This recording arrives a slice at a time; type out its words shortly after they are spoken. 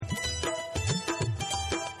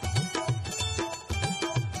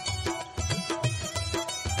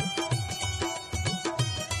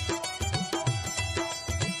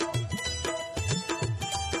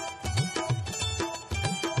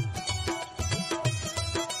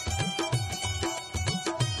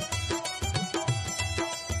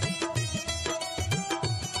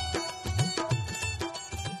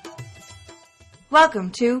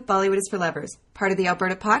Welcome to Bollywood is for Lovers, part of the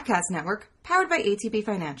Alberta Podcast Network, powered by ATB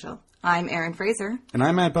Financial. I'm Erin Fraser. And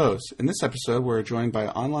I'm Matt Bose. In this episode, we're joined by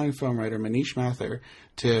online film writer Manish Mathur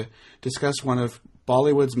to discuss one of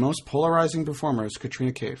Bollywood's most polarizing performers,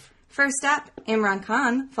 Katrina Kaif. First up, Imran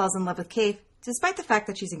Khan falls in love with Kaif, despite the fact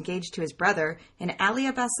that she's engaged to his brother in Ali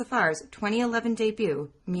Abbas Safar's 2011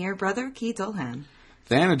 debut, Mere Brother Ki Dulhan.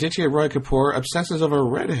 Then Aditya Roy Kapoor obsesses over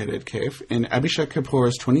red-headed Kaif in Abhishek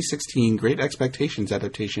Kapoor's 2016 Great Expectations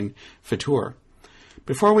adaptation, Fitoor.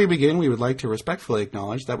 Before we begin, we would like to respectfully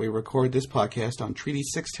acknowledge that we record this podcast on Treaty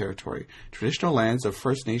 6 territory, traditional lands of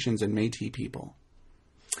First Nations and Métis people.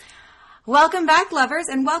 Welcome back, lovers,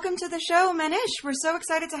 and welcome to the show, Manish. We're so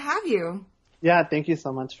excited to have you. Yeah, thank you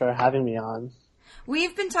so much for having me on.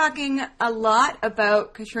 We've been talking a lot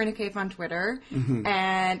about Katrina Kaif on Twitter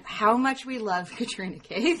and how much we love Katrina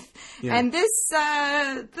Kaif. Yeah. And this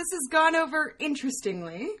has gone over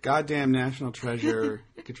interestingly. Goddamn national treasure,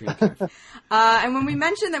 Katrina Kaif. And when we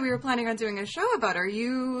mentioned that we were planning on doing a show about her,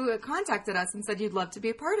 you contacted us and said you'd love to be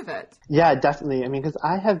a part of it. Yeah, definitely. I mean, because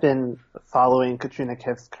I have been following Katrina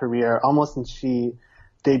Kaif's career almost since she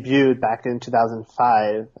debuted back in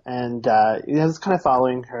 2005, and I was kind of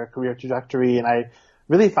following her career trajectory, and I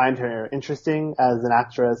really find her interesting as an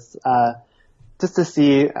actress, just to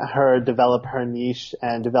see her develop her niche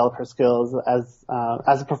and develop her skills as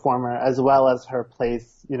a performer, as well as her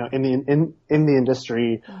place, in the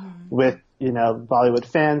industry with, Bollywood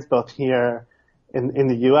fans, both here in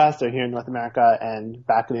the U.S. or here in North America and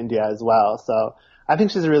back in India as well. So I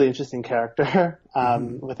think she's a really interesting character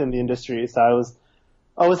within the industry. So I was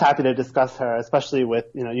always happy to discuss her, especially with,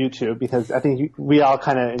 YouTube, because I think we all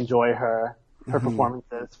kind of enjoy her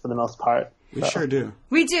performances for the most part. We sure do.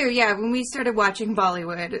 We do, yeah. When we started watching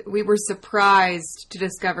Bollywood, we were surprised to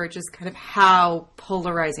discover just kind of how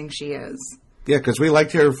polarizing she is. Yeah, because we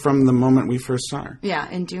liked her from the moment we first saw her. Yeah,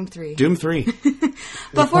 in Doom 3. Doom 3.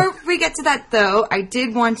 Before we get to that, though, I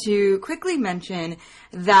did want to quickly mention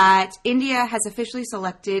that India has officially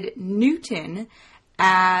selected Newton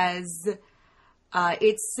as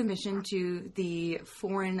its submission to the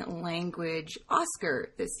foreign language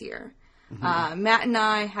Oscar this year. Matt and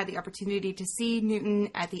I had the opportunity to see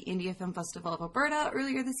Newton at the India Film Festival of Alberta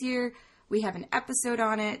earlier this year. We have an episode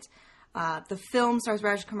on it. The film stars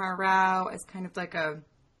Rajkumar Rao as kind of like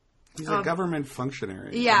he's a government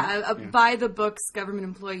functionary. Yeah, a by-the-books government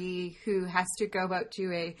employee who has to go out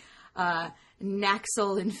to a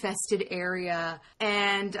Naxal-infested area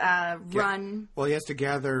and run. Well, he has to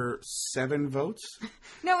gather 7 votes.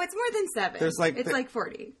 No, it's more than 7. It's like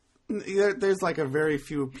 40. There's like a very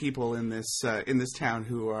few people in this town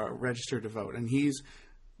who are registered to vote, and he's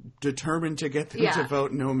determined to get them to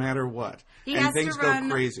vote no matter what. He and has things to run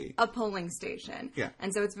go crazy. A polling station. Yeah.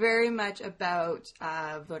 And so it's very much about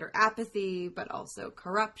voter apathy, but also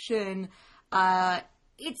corruption.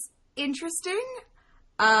 It's interesting.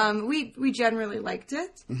 We generally liked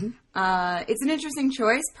it. It's an interesting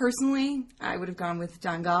choice. Personally, I would have gone with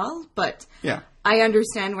Dangal, but I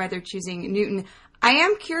understand why they're choosing Newton. I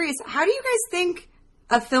am curious, how do you guys think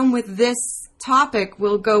a film with this topic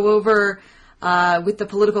will go over with the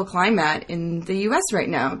political climate in the U.S. right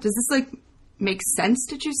now? Does this make sense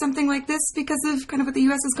to choose something like this because of kind of what the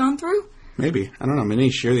U.S. has gone through? Maybe. I don't know.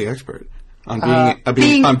 Manish, you're the expert on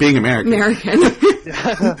being American.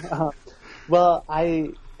 Well,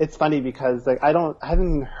 it's funny because I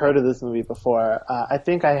haven't heard of this movie before. I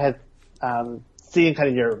think I had seen kind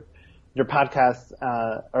of your podcast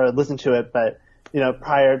or listened to it, but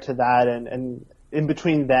prior to that and in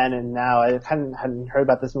between then and now, I hadn't heard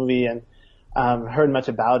about this movie and heard much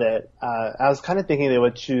about it. I was kind of thinking they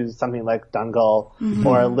would choose something like Dangal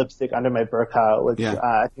or Lipstick Under My Burqa, which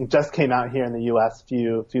I think just came out here in the U.S. a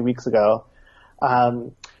few weeks ago.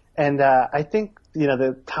 And I think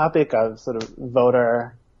the topic of sort of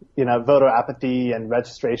voter apathy and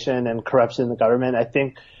registration and corruption in the government, I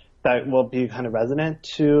think that will be kind of resonant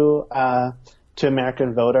to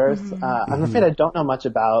American voters. I'm afraid I don't know much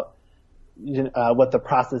about what the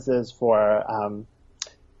process is for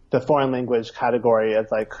the foreign language category as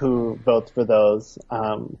who votes for those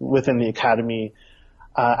within the academy.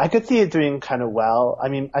 I could see it doing kind of well. I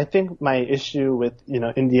mean, I think my issue with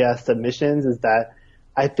India submissions is that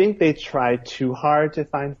I think they try too hard to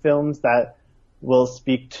find films that will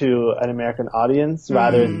speak to an American audience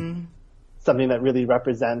rather than something that really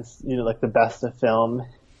represents the best of film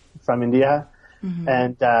from India.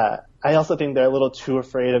 And I also think they're a little too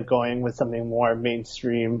afraid of going with something more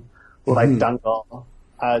mainstream like Dangal,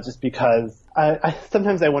 just because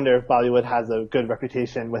sometimes I wonder if Bollywood has a good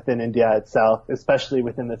reputation within India itself, especially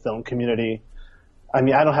within the film community. I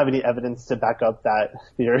mean, I don't have any evidence to back up that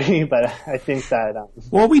theory, but I think that.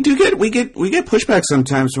 Well, we get pushback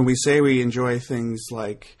sometimes when we say we enjoy things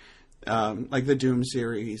like the Doom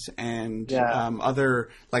series and other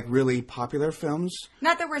like really popular films.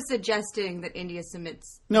 Not that we're suggesting that India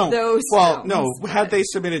submits those films. No. Had they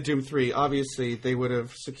submitted Doom 3, obviously they would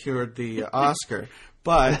have secured the Oscar.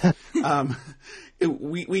 But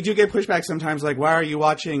we do get pushback sometimes, like, why are you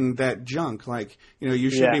watching that junk? Like, you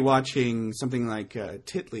should be watching something like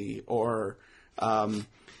Titli or Anurag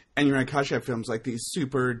Kashyap films, like these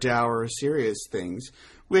super dour, serious things.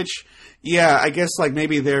 Which, I guess, like,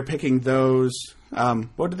 maybe they're picking those.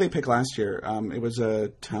 What did they pick last year? It was a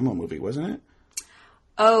Tamil movie, wasn't it?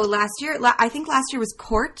 Oh, last year? I think last year was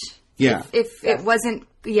Court. Yeah. If it wasn't...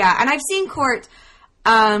 Yeah, and I've seen Court.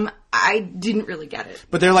 I didn't really get it.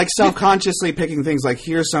 But they're, like, self-consciously picking things like,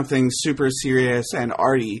 here's something super serious and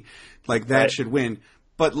arty, like, that should win.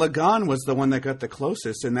 But Lagan was the one that got the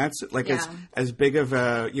closest, and that's, like, as big of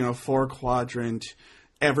a, 4-quadrant...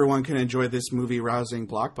 everyone can enjoy this movie-rousing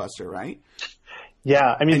blockbuster, right?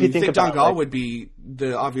 Yeah, I mean, and if you think about Dangal would be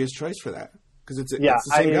the obvious choice for that because it's the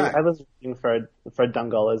same guy. I was looking for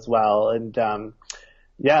Dangal as well, and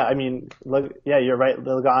I mean, you're right.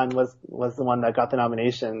 Lagan was the one that got the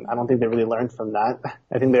nomination. I don't think they really learned from that.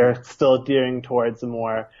 I think they're still gearing towards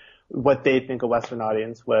more what they think a Western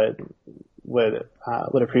audience would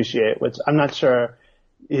appreciate, which I'm not sure.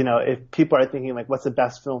 If people are thinking like, what's the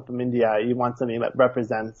best film from India? You want something that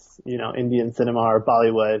represents, Indian cinema or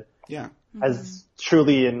Bollywood as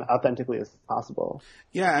truly and authentically as possible.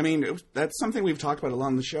 Yeah, I mean, that's something we've talked about a lot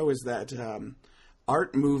on the show is that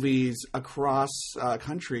art movies across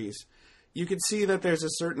countries, you can see that there's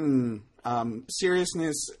a certain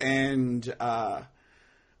seriousness and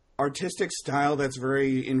artistic style that's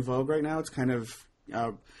very in vogue right now. It's kind of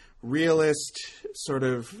realist, sort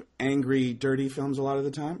of angry, dirty films a lot of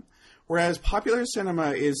the time. Whereas popular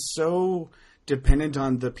cinema is so dependent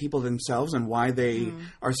on the people themselves and why they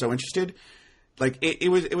are so interested. Like,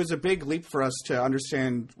 it was a big leap for us to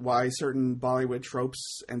understand why certain Bollywood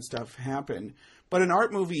tropes and stuff happen. But an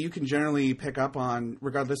art movie you can generally pick up on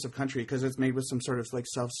regardless of country because it's made with some sort of like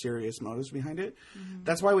self-serious motives behind it. Mm-hmm.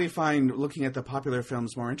 That's why we find looking at the popular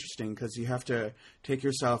films more interesting because you have to take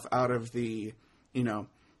yourself out of the,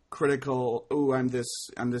 critical, I'm this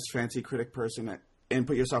fancy critic person, and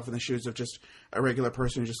put yourself in the shoes of just a regular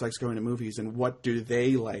person who just likes going to movies and what do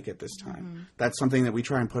they like at this time. Mm-hmm. That's something that we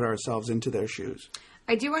try and put ourselves into their shoes.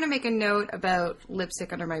 I do want to make a note about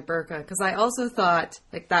Lipstick Under My Burqa because I also thought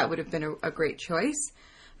like that would have been a great choice,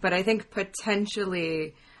 but I think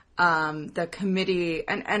potentially the committee,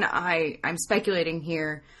 and I'm speculating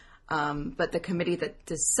here, but the committee that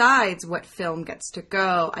decides what film gets to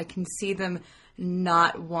go, I can see them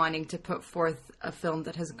not wanting to put forth a film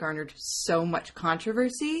that has garnered so much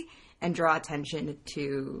controversy and draw attention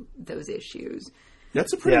to those issues.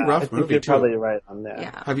 That's a pretty rough movie, you're too. Probably right on there.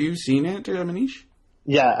 Yeah. Have you seen it, Manish?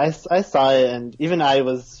 Yeah, I saw it, and even I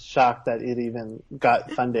was shocked that it even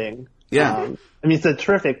got funding. Yeah. I mean, it's a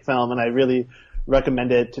terrific film, and I really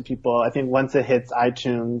recommend it to people. I think once it hits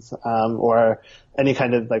iTunes or any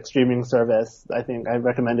kind of like streaming service, I think I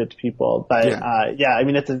recommend it to people. But I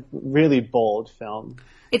mean, it's a really bold film.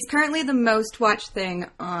 It's currently the most watched thing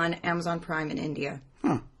on Amazon Prime in India.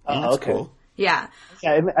 Huh. That's cool. Yeah.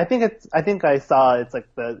 Yeah, I think I saw it's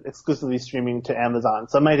like the exclusively streaming to Amazon,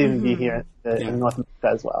 so it might even be here in North America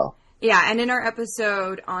as well. Yeah, and in our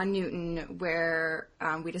episode on Newton, where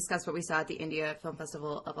we discussed what we saw at the India Film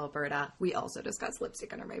Festival of Alberta, we also discussed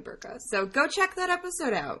Lipstick Under My Burqa. So go check that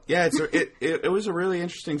episode out. Yeah, it was a really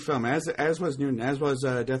interesting film, as was Newton, as was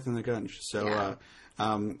Death in the Gunge. So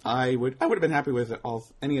I would have been happy with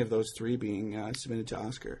any of those three being submitted to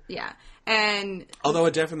Oscar. Yeah, and although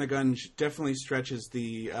A Death in the Gunge definitely stretches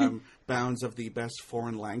the bounds of the best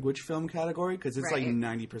foreign language film category because it's like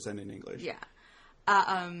 90% in English. Yeah.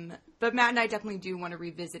 But Matt and I definitely do want to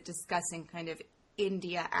revisit discussing kind of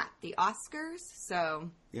India at the Oscars. So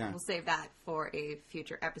we'll save that for a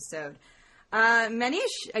future episode. Manish,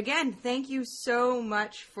 again, thank you so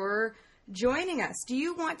much for joining us. Do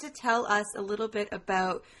you want to tell us a little bit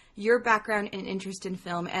about your background and interest in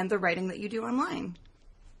film and the writing that you do online?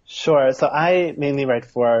 Sure. So I mainly write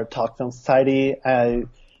for Talk Film Society.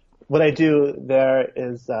 What I do there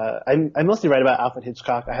is I mostly write about Alfred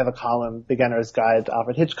Hitchcock. I have a column, Beginner's Guide to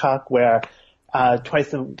Alfred Hitchcock, where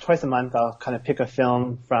twice a month I'll kind of pick a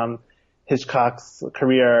film from Hitchcock's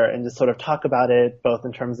career and just sort of talk about it, both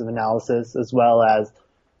in terms of analysis as well as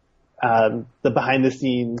the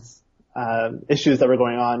behind-the-scenes issues that were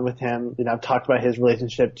going on with him. I've talked about his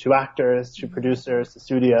relationship to actors, to producers, to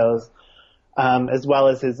studios, as well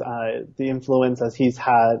as his the influence as he's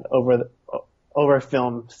had over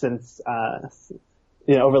film since over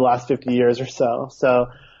the last 50 years or so. So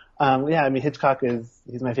I mean, Hitchcock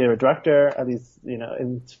he's my favorite director, at least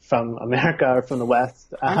from America or from the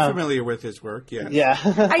West. I'm familiar with his work. Yes. Yeah.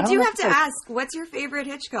 I do have to ask, what's your favorite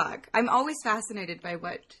Hitchcock? I'm always fascinated by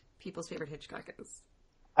what people's favorite Hitchcock is.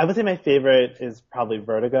 I would say my favorite is probably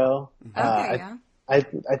Vertigo. Okay, yeah. I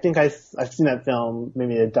think I've seen that film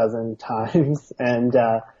maybe a dozen times, and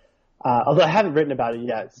although I haven't written about it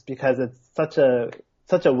yet, just because it's such a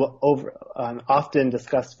often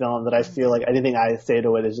discussed film that I feel like anything I say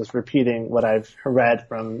to it is just repeating what I've read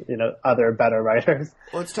from other better writers.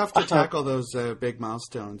 Well, it's tough to tackle those big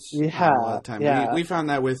milestones. Yeah, a lot of time. Yeah. We found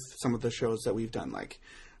that with some of the shows that we've done, like.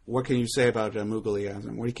 What can you say about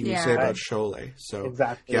Mughalism? What can you say about Sholay? So,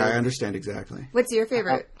 exactly. Yeah, I understand exactly. What's your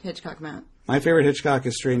favorite Hitchcock, Matt? My favorite Hitchcock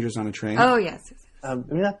is Strangers on a Train. Oh, yes. I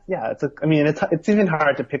mean, it's even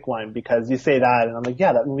hard to pick one because you say that and I'm like,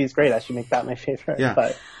 yeah, that movie's great. I should make that my favorite. Yeah.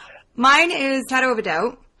 But mine is Shadow of a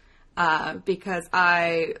Doubt because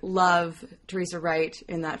I love Teresa Wright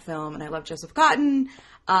in that film and I love Joseph Cotten.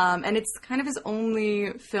 And it's kind of his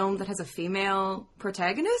only film that has a female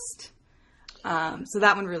protagonist. So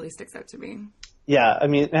that one really sticks out to me. Yeah, I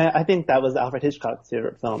mean, I think that was Alfred Hitchcock's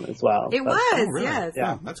favorite film as well. It was, oh, really? yes.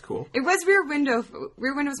 Yeah, that's cool. It was Rear Window.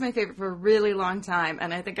 Rear Window was my favorite for a really long time,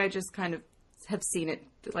 and I think I just kind of have seen it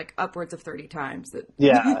like upwards of 30 times.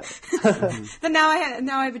 Yeah. But now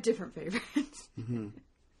I have a different favorite. Mm-hmm.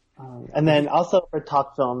 And then also for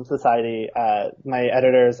Talk Film Society, my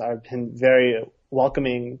editors have been very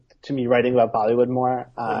welcoming to me writing about Bollywood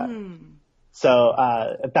more. So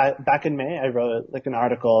back in May, I wrote like an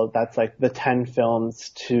article that's like the 10 films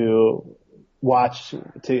to watch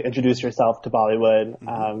to introduce yourself to Bollywood.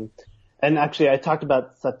 And actually, I talked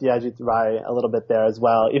about Satyajit Ray a little bit there as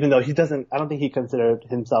well, even though I don't think he considered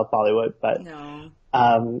himself Bollywood, but No.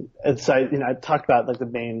 and so I talked about like the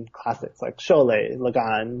main classics like Sholay,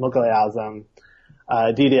 Lagan, Mughal-e-Azam,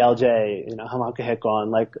 DDLJ, Hum Aapke Hain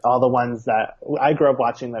Kaun, like all the ones that I grew up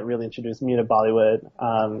watching that really introduced me to Bollywood,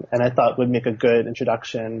 and I thought would make a good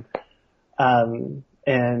introduction. And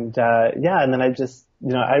then I just,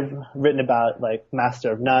 I've written about like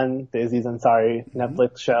Master of None, the Aziz Ansari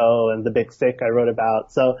Netflix show, and The Big Sick I wrote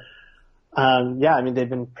about. So, I mean, they've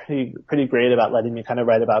been pretty great about letting me kind of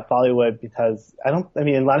write about Bollywood because a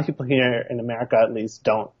lot of people here in America at least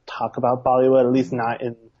don't talk about Bollywood, at least not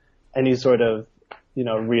in any sort of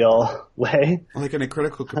real way. Like in a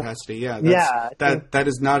critical capacity, yeah. That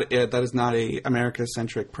is not a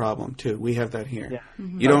America-centric problem too. We have that here. Yeah.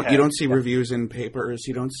 You don't see reviews in papers.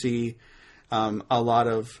 You don't see a lot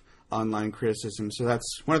of online criticism. So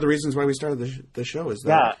that's one of the reasons why we started the show. Is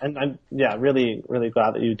that? Yeah, and I'm really really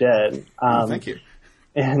glad that you did. Thank you.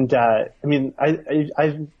 And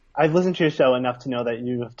I've listened to your show enough to know that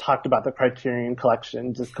you have talked about the Criterion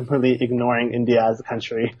Collection, just completely ignoring India as a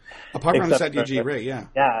country. Apart from Satyajit Ray, yeah.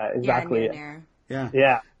 Yeah, exactly.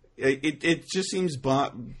 Yeah. It just seems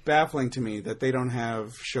baffling to me that they don't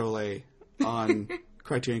have Sholay on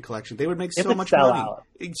Criterion Collection. They would make so much money.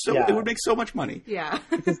 It would make so much money. Yeah.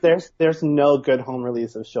 Because there's no good home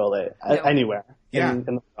release of Sholay anywhere in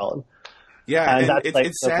the world. Yeah, and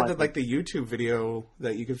it's sad that like the YouTube video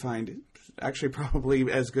that you could find actually probably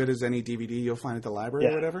as good as any DVD you'll find at the library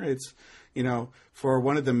or whatever. It's, for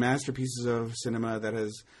one of the masterpieces of cinema that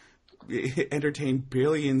has entertained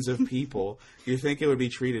billions of people, you think it would be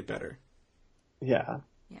treated better. Yeah.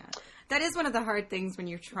 Yeah. That is one of the hard things when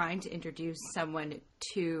you're trying to introduce someone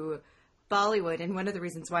to Bollywood, and one of the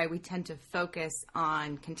reasons why we tend to focus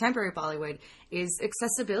on contemporary Bollywood is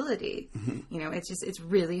accessibility. It's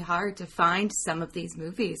really hard to find some of these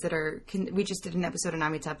movies that are. We just did an episode on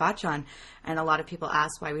Amitabh Bachchan, and a lot of people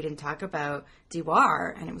asked why we didn't talk about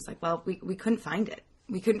Diwar, and it was like, well, we couldn't find it.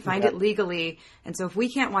 We couldn't find it legally, and so if we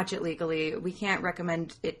can't watch it legally, we can't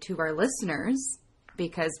recommend it to our listeners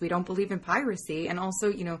because we don't believe in piracy, and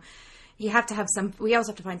also, we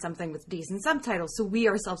also have to find something with decent subtitles so we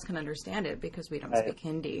ourselves can understand it because we don't speak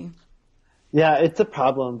Hindi. Yeah, it's a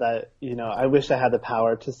problem that, I wish I had the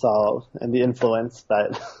power to solve and the influence,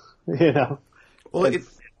 but, Well, it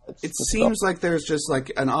seems like there's just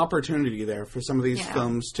like an opportunity there for some of these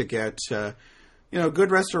films to get,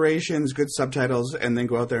 good restorations, good subtitles, and then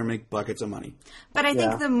go out there and make buckets of money. But I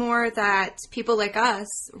think the more that people like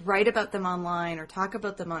us write about them online or talk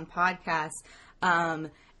about them on podcasts,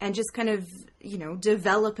 and just kind of,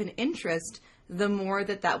 develop an interest, the more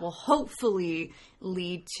that will hopefully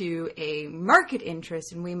lead to a market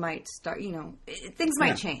interest, and we might start, things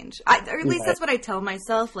might change. Or at least that's what I tell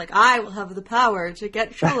myself. Like, I will have the power to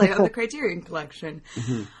get Sholay on the Criterion Collection.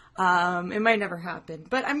 It might never happen,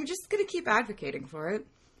 but I'm just going to keep advocating for it.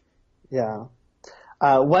 Yeah.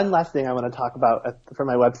 One last thing I want to talk about for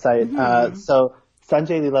my website. So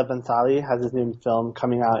Sanjay Leela Bhansali has his new film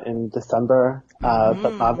coming out in December,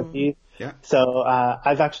 Padmavati. Yeah. So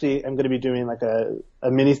I'm going to be doing like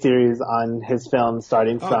a mini series on his film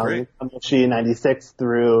starting from Kamoshi 96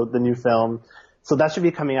 through the new film. So that should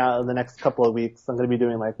be coming out in the next couple of weeks. I'm going to be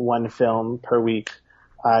doing like one film per week,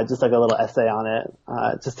 just like a little essay on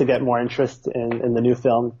it, just to get more interest in the new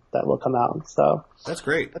film that will come out. So that's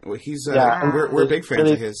great. Well, he's we're big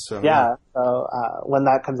fans of his. So yeah. So when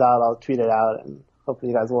that comes out, I'll tweet it out, and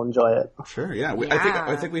hopefully you guys will enjoy it. Sure. Yeah.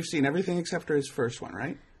 I think we've seen everything except for his first one,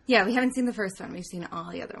 right? Yeah, we haven't seen the first one. We've seen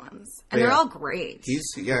all the other ones, and they're all great.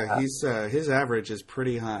 He's his average is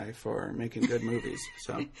pretty high for making good movies.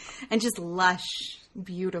 So and just lush,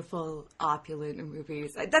 beautiful, opulent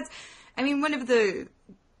movies. One of the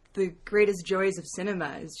greatest joys of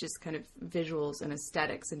cinema is just kind of visuals and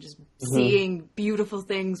aesthetics and just seeing beautiful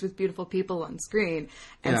things with beautiful people on screen.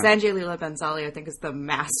 And Sanjay Leela Bhansali, I think, is the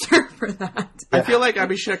master for that. I feel like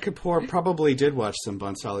Abhishek Kapoor probably did watch some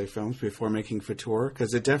Bhansali films before making Fatoor,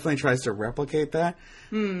 because it definitely tries to replicate that.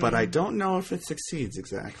 But I don't know if it succeeds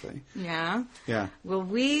exactly. Yeah? Yeah. Well,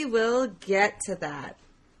 we will get to that.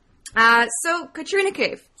 So, Katrina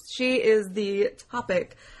Kaif, she is the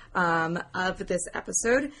topic of this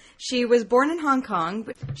episode. She was born in Hong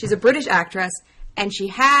Kong. She's a British actress, and she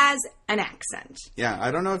has an accent. Yeah,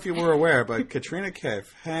 I don't know if you were aware, but Katrina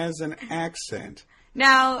Kaif has an accent.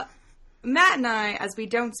 Now, Matt and I, as we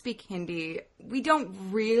don't speak Hindi, we don't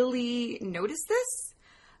really notice this,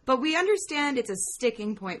 but we understand it's a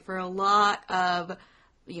sticking point for a lot of,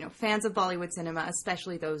 fans of Bollywood cinema,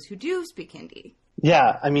 especially those who do speak Hindi.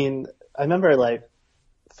 Yeah, I remember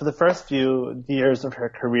for the first few years of her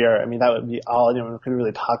career, that would be all anyone could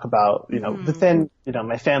really talk about, within,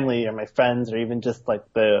 my family or my friends, or even just like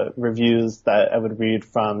the reviews that I would read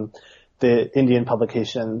from the Indian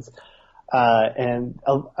publications. And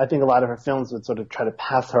I think a lot of her films would sort of try to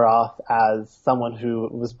pass her off as someone who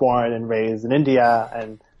was born and raised in India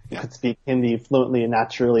and could speak Hindi fluently and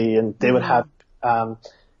naturally, and they would have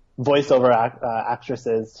voiceover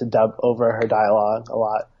actresses to dub over her dialogue a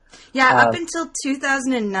lot. Yeah, up until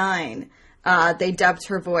 2009, they dubbed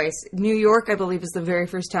her voice. New York, I believe, is the very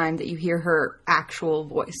first time that you hear her actual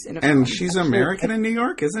voice in a film. And she's American in New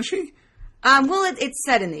York, isn't she? Well, it's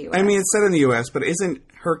set in the U.S. It's set in the U.S., but isn't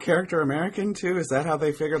her character American, too? Is that how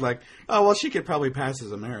they figured, she could probably pass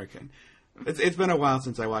as American? It's been a while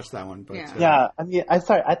since I watched that one. But I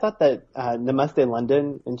thought that Namaste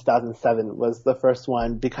London in 2007 was the first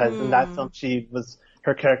one, because in that film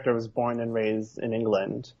her character was born and raised in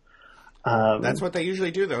England. That's what they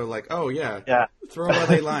usually do, though.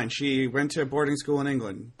 Throwaway line. She went to boarding school in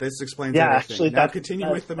England. This explains everything. Actually, now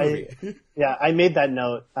continue with the movie. I made that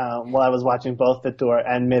note while I was watching both Fatoor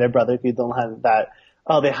and Mere Brother Ki Dulhan, that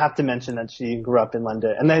they have to mention that she grew up in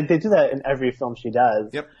London. And they do that in every film she does.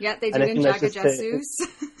 Yep. Yeah, they do in Jaga Jasoos.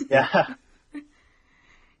 Yeah.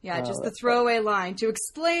 Yeah, just the throwaway line to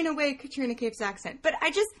explain away Katrina Kaif's accent. But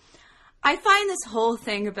I find this whole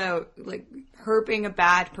thing about her being a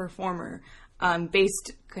bad performer,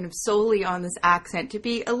 based kind of solely on this accent, to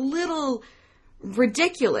be a little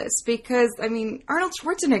ridiculous, because Arnold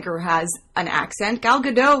Schwarzenegger has an accent, Gal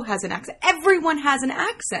Gadot has an accent, everyone has an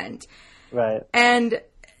accent, right? And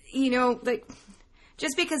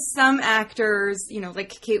just because some actors, like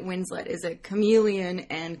Kate Winslet, is a chameleon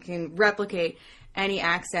and can replicate any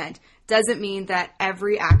accent, doesn't mean that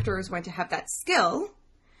every actor is going to have that skill.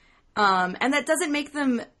 And that doesn't make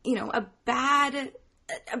them, a bad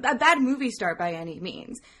movie star by any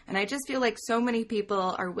means. And I just feel like so many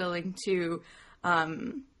people are willing to,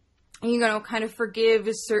 kind of forgive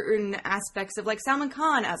certain aspects of Salman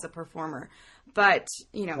Khan as a performer. But,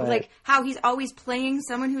 how he's always playing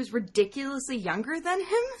someone who's ridiculously younger than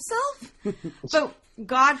himself. So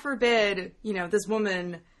God forbid, this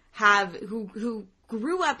woman who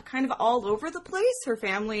grew up kind of all over the place. Her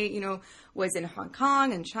family, was in Hong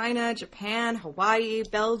Kong and China, Japan, Hawaii,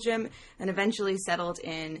 Belgium, and eventually settled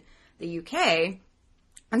in the UK.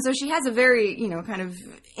 And so she has a very, kind of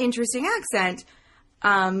interesting accent.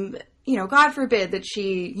 God forbid that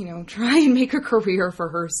she, try and make a career for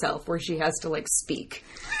herself where she has to, speak.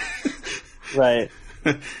 Right.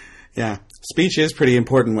 Yeah. Speech is pretty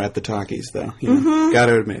important at the talkies, though.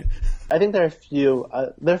 Gotta admit. I think there are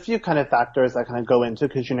a few kind of factors that kind of go into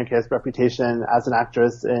Katrina Kaif's reputation as an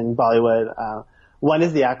actress in Bollywood. One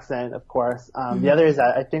is the accent, of course. The other is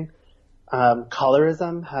that I think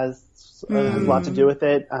colorism has a lot to do with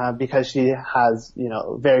it, because she has,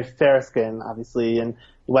 very fair skin, obviously, and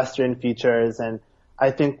Western features. And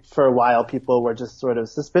I think for a while people were just sort of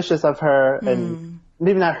suspicious of her, and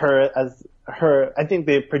maybe not her as her. I think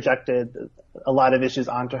they projected a lot of issues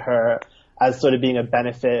onto her as sort of being a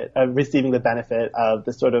benefit, receiving the benefit of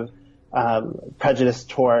the sort of prejudice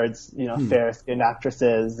towards, fair-skinned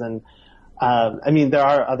actresses. And I mean, there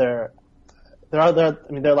are a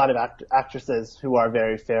lot of actresses who are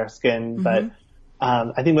very fair-skinned, but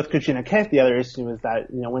I think with Katrina Kaif, the other issue was that,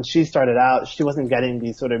 when she started out, she wasn't getting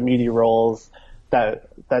these sort of meaty roles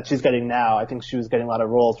that she's getting now. I think she was getting a lot of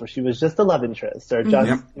roles where she was just a love interest or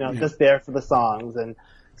just, just there for the songs. And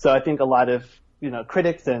so I think a lot of,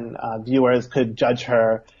 critics and viewers could judge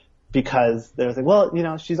her because they was like,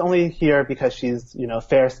 well, she's only here because she's,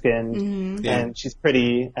 fair-skinned and she's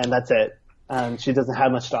pretty and that's it. She doesn't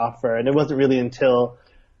have much to offer. And it wasn't really until,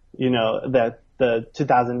 around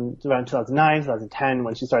 2009, 2010,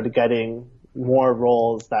 when she started getting more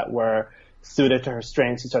roles that were suited to her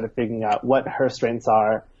strengths, she started figuring out what her strengths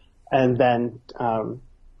are. And then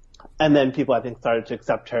people, I think, started to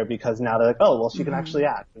accept her because now they're like, oh, well, she can actually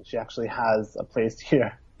act and she actually has a place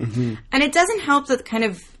here. And it doesn't help that kind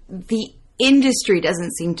of the industry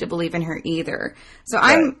doesn't seem to believe in her either. So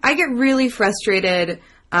I get really frustrated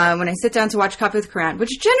when I sit down to watch Coffee with Karan,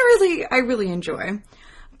 which generally I really enjoy.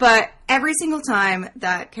 But every single time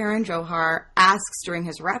that Karan Johar asks during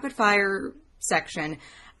his rapid fire section,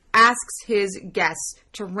 asks his guests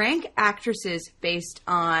to rank actresses based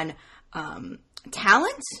on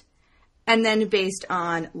talent and then based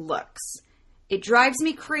on looks. It drives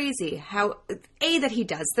me crazy how, A, that he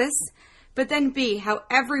does this, but then B, how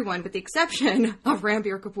everyone, with the exception of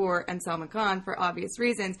Ranbir Kapoor and Salman Khan, for obvious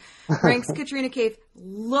reasons, ranks Katrina Kaif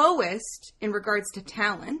lowest in regards to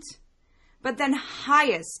talent, but then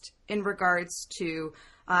highest in regards to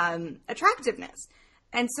attractiveness.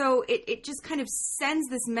 And so it just kind of sends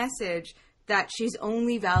this message that she's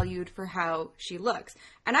only valued for how she looks.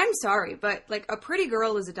 And I'm sorry, but like a pretty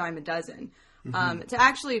girl is a dime a dozen. To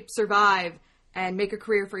actually survive and make a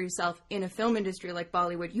career for yourself in a film industry like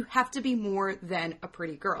Bollywood, you have to be more than a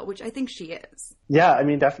pretty girl, which I think she is. Yeah, I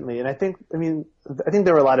mean, definitely. And I think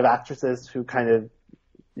there were a lot of actresses who kind of,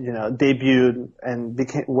 debuted and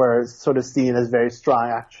were sort of seen as very strong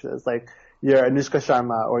actresses, like your Anushka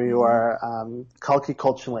Sharma or your Kalki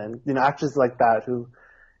Koechlin, actresses like that who,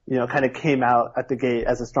 kind of came out at the gate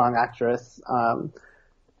as a strong actress. And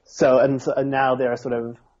now they're sort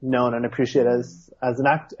of known and appreciated as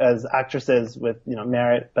actresses with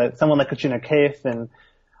merit. But someone like Katrina Kaif and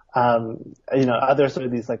other sort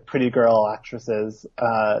of these like pretty girl actresses,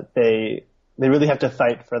 they really have to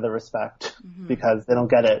fight for the respect because they don't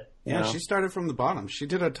get it. Yeah, she started from the bottom. She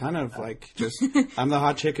did a ton of just I'm the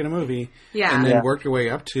hot chick in a movie, yeah, and then worked her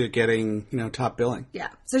way up to getting top billing. Yeah,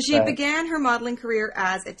 so she began her modeling career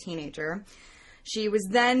as a teenager. She was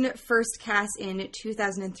then first cast in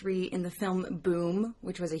 2003 in the film Boom,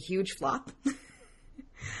 which was a huge flop.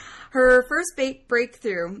 Her first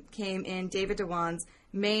breakthrough came in David Dhawan's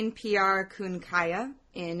Main Pyar Kun Kaya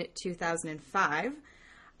in 2005.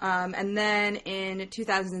 And then in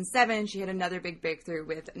 2007, she had another big breakthrough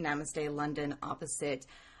with Namaste London opposite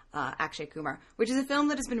Akshay Kumar, which is a film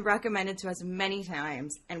that has been recommended to us many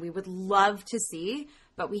times and we would love to see,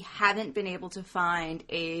 but we haven't been able to find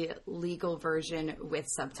a legal version with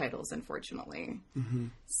subtitles, unfortunately.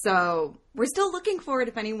 So we're still looking for it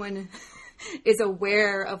if anyone is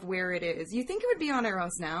aware of where it is. You think it would be on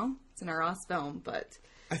Eros now? It's an Eros film, but...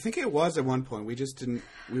 I think it was at one point.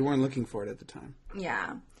 We weren't looking for it at the time.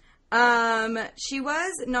 Yeah. She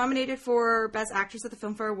was nominated for Best Actress at the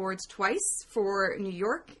Filmfare Awards twice for New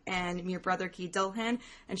York and Mere Brother Ki Dulhan,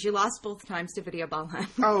 and she lost both times to Vidya Balhan.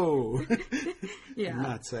 Oh! Yeah.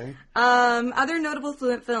 Not say. Other notable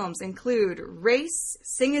fluent films include Race,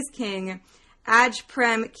 Sing is King, Aj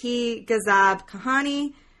Prem Ki Gazab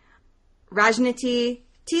Kahani, Rajniti,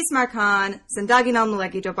 Tismar Khan, Zindagi Na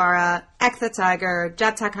Milegi Dobara, Ek the Tiger,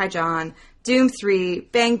 Jab Tak Hai Jaan, Doom 3,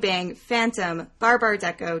 Bang Bang, Phantom, Barbar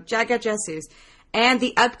Deco, Jagat Jesus, and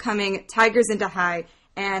the upcoming Tigers in Dahai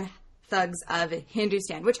and Thugs of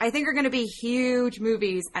Hindustan, which I think are going to be huge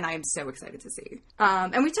movies, and I am so excited to see.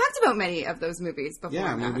 And we talked about many of those movies before.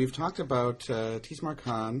 Yeah, I mean, we've talked about Tismar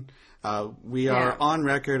Khan. We are on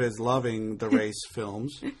record as loving the race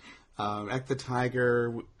films. Ek the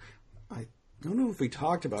Tiger... I don't know if we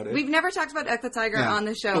talked about it. We've never talked about Ek the Tiger on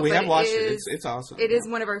the show. But we have watched it. It's awesome. It is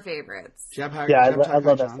one of our favorites. I love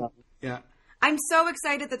that song. Yeah. I'm so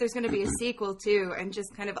excited that there's going to be a sequel, too, and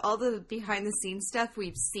just kind of all the behind-the-scenes stuff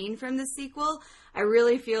we've seen from the sequel. I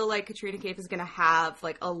really feel like Katrina Kaif is going to have,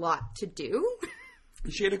 a lot to do.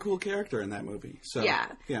 She had a cool character in that movie. So, yeah.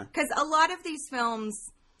 Because a lot of these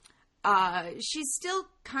films... she's still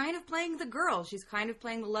kind of playing the girl. She's kind of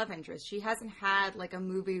playing the love interest. She hasn't had like a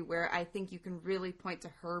movie where I think you can really point to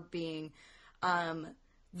her being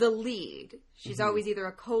the lead. She's always either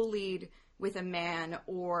a co-lead with a man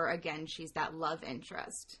or, again, she's that love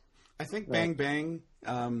interest. I think Bang Bang,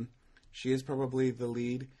 she is probably the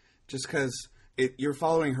lead just because you're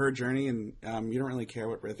following her journey and you don't really care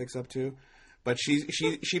what Hrithik's up to. But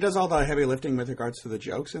she does all the heavy lifting with regards to the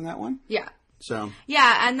jokes in that one. Yeah. So.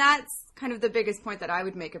 Yeah, and that's kind of the biggest point that I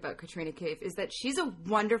would make about Katrina Kaif is that she's a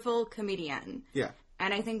wonderful comedian. Yeah.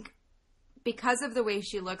 And I think because of the way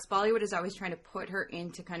she looks, Bollywood is always trying to put her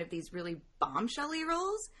into kind of these really bombshelly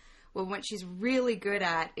roles. Well, what she's really good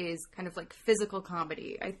at is kind of like physical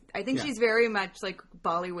comedy. I think she's very much like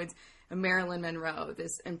Bollywood's Marilyn Monroe,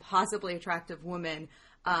 this impossibly attractive woman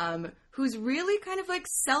who's really kind of like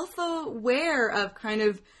self-aware of kind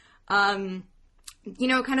of, kind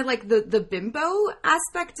of like the bimbo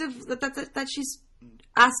aspect of that she's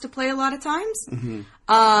asked to play a lot of times. Mm-hmm.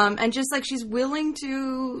 And just like she's willing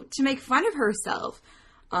to make fun of herself.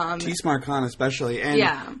 T-Smart Khan especially. And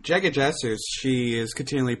Jagat Jasus, she is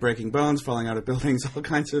continually breaking bones, falling out of buildings, all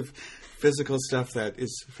kinds of physical stuff that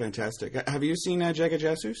is fantastic. Have you seen Jagat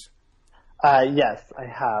Jasus? Yes, I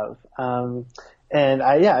have. And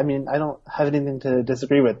I don't have anything to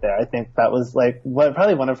disagree with there. I think that was like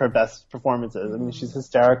probably one of her best performances. I mean, she's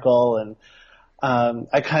hysterical, and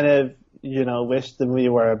I kind of, wish the movie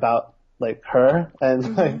were about like her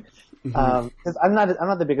and like. Because I'm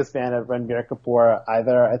not the biggest fan of Ranbir Kapoor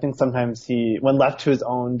either. I think sometimes when left to his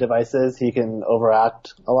own devices, he can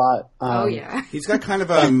overact a lot. He's got kind of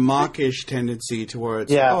a mawkish tendency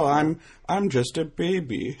towards, I'm just a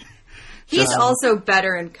baby. He's also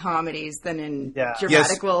better in comedies than in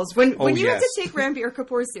dramatic roles. When you have to take Ranbir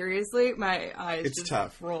Kapoor seriously, my eyes it's just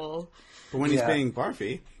tough. roll. But when he's being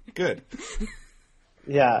barfy, good.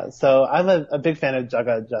 Yeah, so I'm a big fan of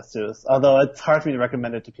Jagat Jasus, although it's hard for me to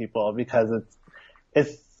recommend it to people because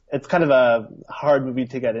it's kind of a hard movie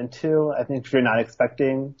to get into. I think if you're not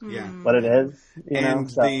expecting what it is.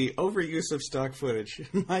 The overuse of stock footage,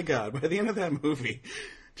 my God, by the end of that movie,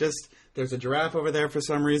 there's a giraffe over there for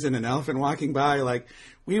some reason, an elephant walking by, like,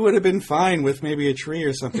 we would have been fine with maybe a tree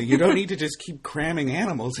or something. You don't need to just keep cramming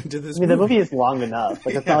animals into this movie. The movie is long enough.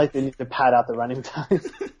 Like, it's not like they need to pad out the running time.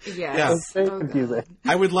 Yeah. It's very confusing.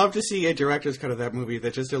 I would love to see a director's cut of that movie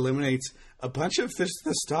that just eliminates a bunch of the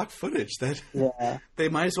stock footage that they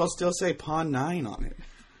might as well still say Pawn 9 on it.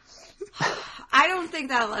 I don't think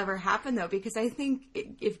that'll ever happen, though, because I think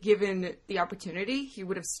if given the opportunity, he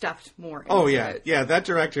would have stuffed more into it. Yeah, that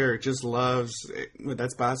director just loves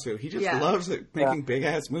that's Basu. He just loves making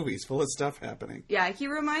big-ass movies full of stuff happening. Yeah, he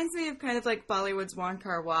reminds me of kind of like Bollywood's Wong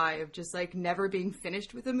Kar-wai, of just like never being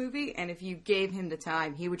finished with a movie, and if you gave him the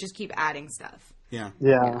time, he would just keep adding stuff. Yeah.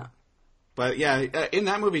 But in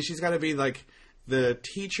that movie, she's got to be like the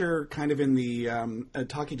teacher kind of in the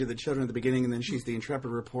talking to the children at the beginning, and then she's the intrepid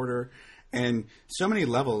reporter. And so many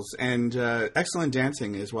levels, and excellent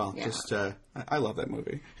dancing as well. Yeah. I love that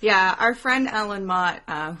movie. Yeah, our friend Ellen Mott,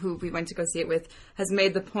 who we went to go see it with, has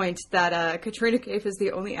made the point that Katrina Kaif is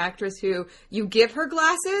the only actress who you give her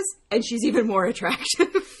glasses, and she's even more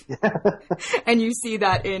attractive. And you see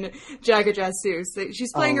that in Jagat Jasus.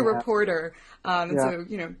 She's playing a reporter, so,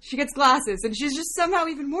 she gets glasses, and she's just somehow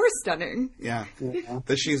even more stunning. Yeah.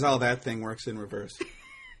 The She's All That thing works in reverse.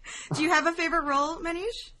 Do you have a favorite role,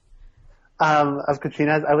 Manish? Of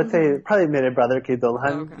Katrina's, I would say probably Mere Brother Ki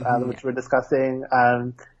Dulhan, which we're discussing.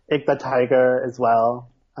 Ek Tha Tiger as well.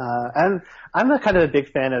 And I'm kind of a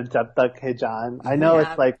big fan of Jab Tak Hai Jaan. I know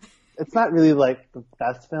it's not really like the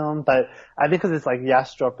best film, but I think because it's like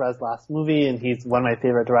Yash Chopra's last movie and he's one of my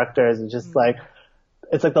favorite directors, and just like,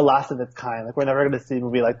 it's like the last of its kind. Like, we're never going to see a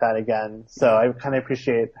movie like that again. So I kind of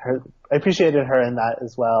appreciated her in that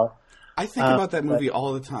as well. I think about that movie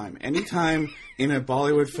all the time. Anytime in a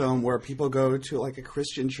Bollywood film where people go to like a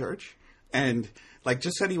Christian church and like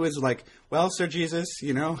just said he was like, well, Sir Jesus,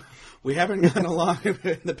 we haven't gotten along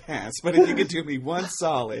in the past, but if you could do me one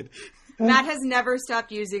solid. Matt has never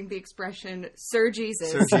stopped using the expression Sir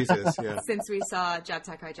Jesus. Sir Jesus, yeah. Since we saw Jab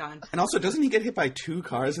Tak Hai Jaan. And also, doesn't he get hit by 2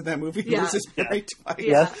 cars in that movie? He loses married twice.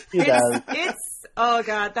 Yes, he does. Oh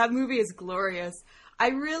God, that movie is glorious. I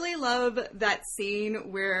really love that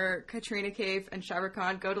scene where Katrina Kaif and Shah Rukh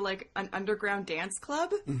Khan go to like an underground dance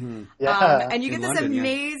club. Mm-hmm. Yeah. And you get this London,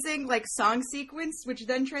 amazing like song sequence, which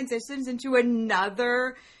then transitions into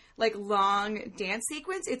another like long dance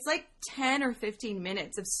sequence. It's like 10 or 15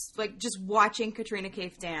 minutes of like just watching Katrina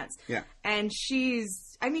Kaif dance. Yeah. And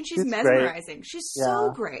she's mesmerizing. Great. She's so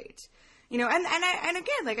great. And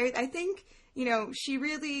again, like I think, she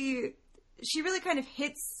really she really kind of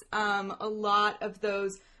hits a lot of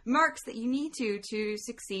those marks that you need to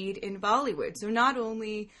succeed in Bollywood. So not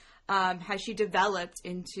only has she developed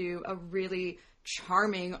into a really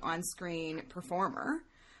charming on-screen performer,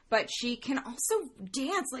 but she can also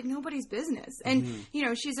dance like nobody's business. And, you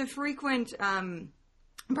know, she's a frequent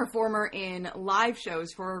performer in live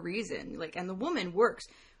shows for a reason. Like, and the woman works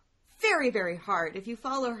very, very hard. If you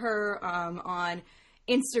follow her on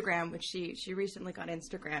Instagram, which she recently got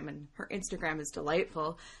Instagram, and her Instagram is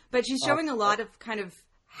delightful, but she's showing a lot of kind of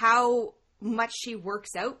how much she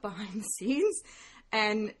works out behind the scenes,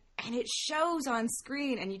 and it shows on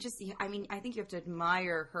screen, and you just see, I mean, I think you have to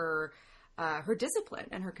admire her discipline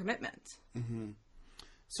and her commitment.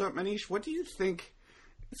 So, Manish, what do you think?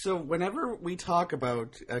 So, whenever we talk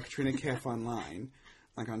about Katrina Kaif online,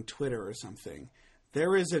 like on Twitter or something,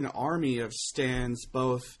 there is an army of stans,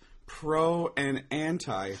 both pro and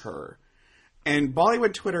anti her. And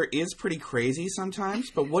Bollywood Twitter is pretty crazy sometimes,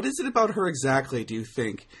 but what is it about her exactly, do you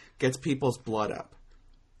think, gets people's blood up?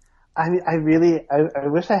 I mean, I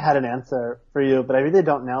wish I had an answer for you, but I really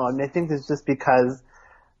don't know. I mean, I think it's just because,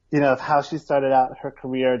 you know, of how she started out her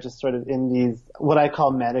career, just sort of in these, what I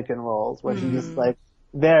call mannequin roles, where she's just like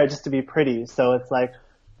there just to be pretty. So it's like,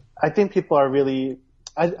 I think people are really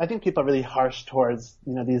harsh towards,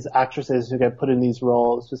 you know, these actresses who get put in these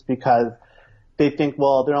roles just because they think,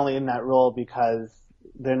 well, they're only in that role because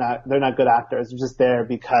they're not good actors. They're just there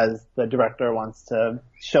because the director wants to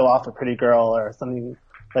show off a pretty girl or something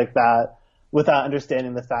like that, without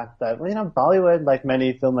understanding the fact that, well, you know, Bollywood, like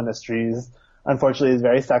many film industries, unfortunately is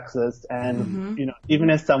very sexist. And, you know, even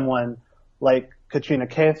as someone like Katrina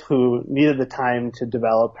Kaif, who needed the time to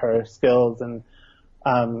develop her skills and,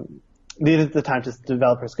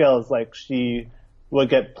 like she would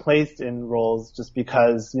get placed in roles just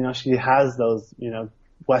because, you know, she has those, you know,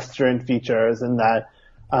 Western features and that,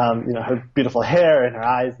 you know, her beautiful hair and her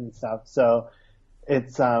eyes and stuff. So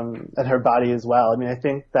it's, and her body as well. I mean, I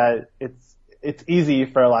think that it's easy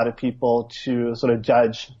for a lot of people to sort of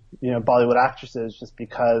judge, you know, Bollywood actresses just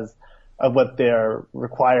because of what they're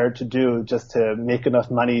required to do just to make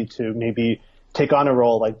enough money to maybe take on a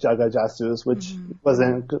role like Jaga Jasus, which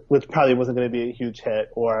probably wasn't going to be a huge hit,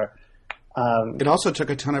 or it also took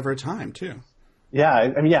a ton of her time too. Yeah,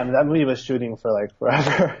 I mean, that movie was shooting for like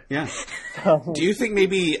forever. Yeah. Do you think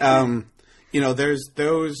maybe you know, there's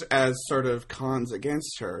those as sort of cons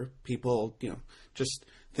against her? People, you know, just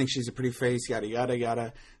think she's a pretty face, yada yada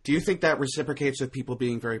yada. Do you think that reciprocates with people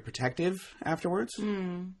being very protective afterwards?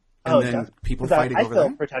 And then definitely. People fighting over them? I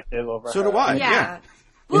feel protective over her. So do I. Yeah.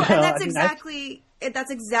 Well, and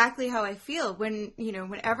that's exactly how I feel when, you know,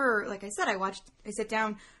 whenever, like I said, I sit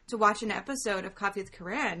down to watch an episode of Coffee with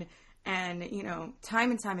Karan, and, you know, time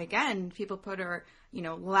and time again, people put her, you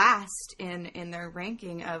know, last in their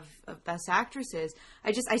ranking of best actresses.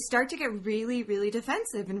 I start to get really, really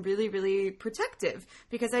defensive and really, really protective,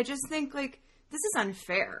 because I just think, like, this is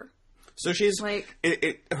unfair. So she's like,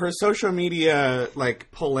 her social media,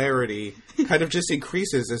 like, polarity kind of just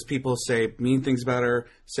increases as people say mean things about her,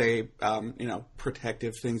 say, you know,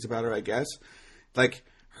 protective things about her, I guess. Like,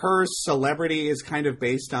 her celebrity is kind of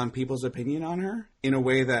based on people's opinion on her in a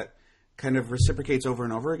way that kind of reciprocates over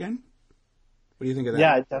and over again. What do you think of that?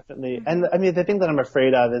 Yeah, definitely. And I mean, the thing that I'm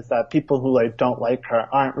afraid of is that people who like don't like her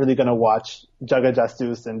aren't really going to watch Jaga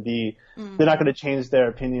Jasus and they're not going to change their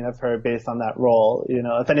opinion of her based on that role. You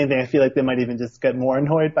know, if anything, I feel like they might even just get more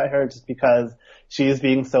annoyed by her just because she is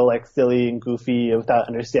being so like silly and goofy without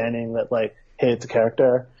understanding that like, hey, it's a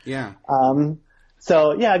character. Yeah.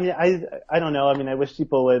 So yeah, I mean, I don't know. I mean, I wish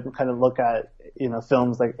people would kind of look at, you know,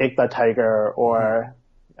 films like Ek Tha Tiger or,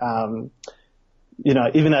 you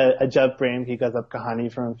know, even a Jab Prem Ki Gazab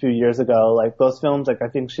Kahani from a few years ago, like those films, like I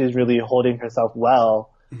think she's really holding herself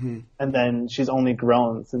well. And then she's only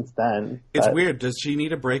grown since then. It's weird. Does she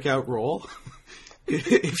need a breakout role?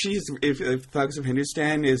 if Thugs of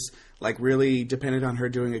Hindustan is like really dependent on her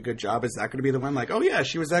doing a good job, is that going to be the one? Like, oh yeah,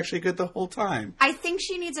 she was actually good the whole time. I think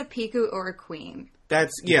she needs a Piku or a Queen.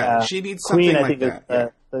 She needs something Queen, like that. I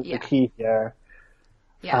think is the key here.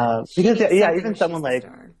 Yeah, because even someone like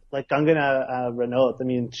Kangana Ranaut, I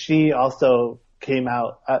mean, she also came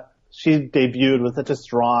out. She debuted with such a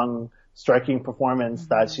strong, striking performance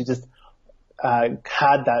that she just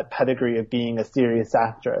had that pedigree of being a serious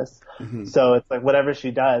actress. So it's like whatever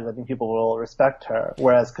she does, I think people will respect her.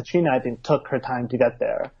 Whereas Katrina, I think, took her time to get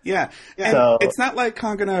there. Yeah. So it's not like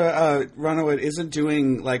Kangana Ranaut isn't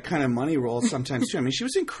doing like kind of money roles sometimes too. I mean, she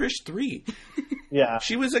was in Krish 3. Yeah.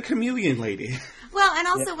 She was a chameleon lady. Well, and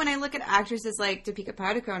also when I look at actresses like Deepika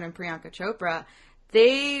Padukone and Priyanka Chopra,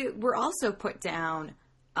 they were also put down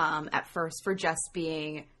at first for just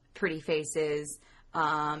being pretty faces.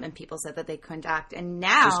 And people said that they couldn't act. And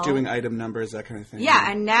now... Just doing item numbers, that kind of thing.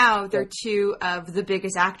 Yeah, and now they're two of the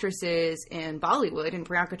biggest actresses in Bollywood, and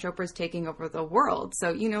Priyanka Chopra is taking over the world.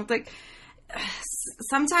 So, like,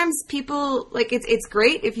 sometimes people, like, it's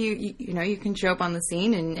great if you can show up on the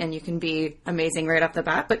scene and you can be amazing right off the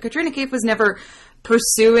bat. But Katrina Kaif was never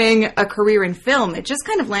pursuing a career in film. It just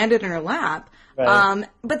kind of landed in her lap. Right.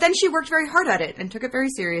 But then she worked very hard at it and took it very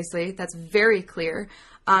seriously. That's very clear.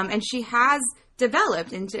 And she has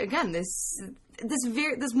developed into, again, this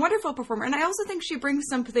wonderful performer. And I also think she brings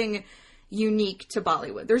something unique to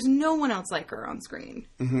Bollywood. There's no one else like her on screen.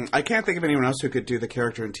 Mm-hmm. I can't think of anyone else who could do the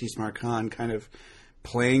character in Tismar Khan, kind of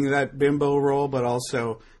playing that bimbo role, but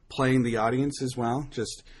also playing the audience as well,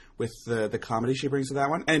 just with the comedy she brings to that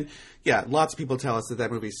one. And yeah, lots of people tell us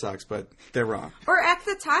that movie sucks, but they're wrong. Or Ek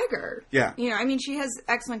the Tiger. Yeah. She has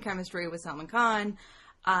excellent chemistry with Salman Khan.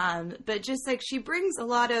 But just like she brings a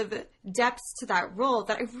lot of depths to that role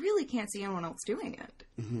that I really can't see anyone else doing it.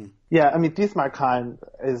 Mm-hmm. Yeah, Tismar Khan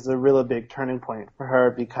is a really big turning point for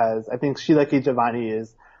her because I think Sheila Ki Javani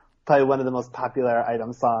is probably one of the most popular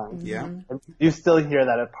item songs. Yeah. You still hear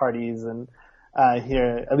that at parties and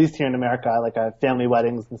here, at least here in America, like family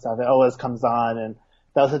weddings and stuff. It always comes on, and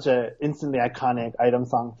that was such an instantly iconic item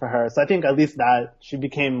song for her. So I think at least that she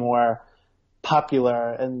became more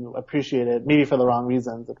popular and appreciated, maybe for the wrong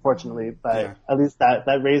reasons, unfortunately, but at least that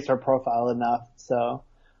raised her profile enough. So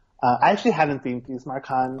I actually haven't seen Tismar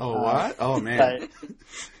Khan. Oh, what? Oh, man. But,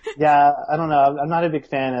 yeah, I don't know. I'm not a big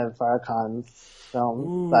fan of Farah Khan's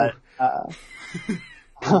films, but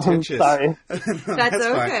contentious. Sorry. That's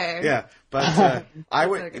okay. Fine. Yeah, but I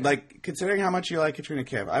would, okay. Like, considering how much you like Katrina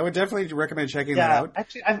Kaif, I would definitely recommend checking that out.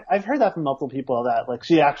 Actually, I've heard that from multiple people that, like,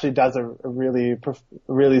 she actually does a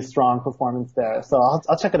really strong performance there. So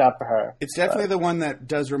I'll check it out for her. It's definitely the one that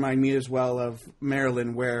does remind me as well of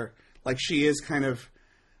Marilyn, where, like, she is kind of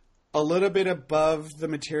a little bit above the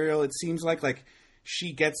material. It seems like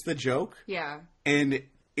she gets the joke. Yeah. And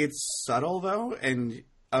it's subtle, though, and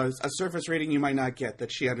a surface rating you might not get, that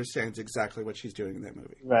she understands exactly what she's doing in that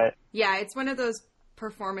movie. Right. Yeah, it's one of those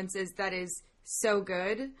performances that is so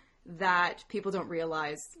good that people don't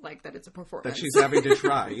realize, like, that it's a performance. That she's having to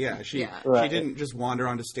try, yeah. She didn't just wander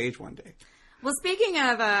onto stage one day. Well, speaking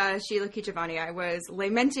of Sheila Ki Javani, I was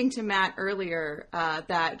lamenting to Matt earlier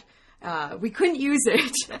that we couldn't use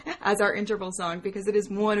it as our interval song because it is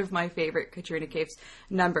one of my favorite Katrina Kaif's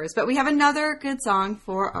numbers. But we have another good song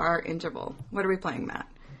for our interval. What are we playing, Matt?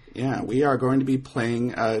 Yeah, we are going to be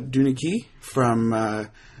playing Duni Ki from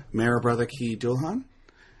Mera Brother Ki Dulhan.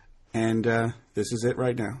 And this is it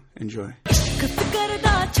right now. Enjoy.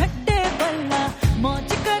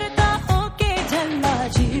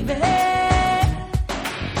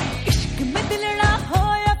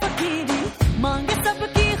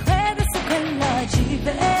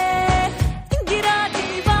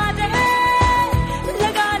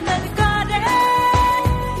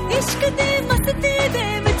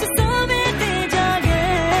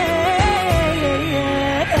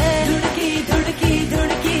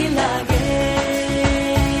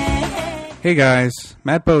 Hey guys,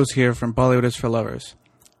 Matt Bose here from Bollywood is for Lovers.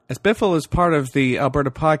 As Biffle is part of the Alberta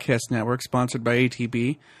Podcast Network sponsored by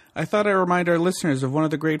ATB, I thought I'd remind our listeners of one of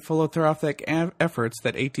the great philanthropic efforts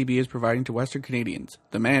that ATB is providing to Western Canadians,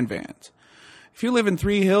 the Man Vans. If you live in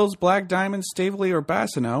Three Hills, Black Diamond, Staveley, or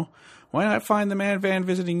Bassano, why not find the Man Van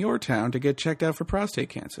visiting your town to get checked out for prostate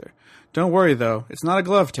cancer? Don't worry, though. It's not a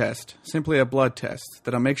glove test, simply a blood test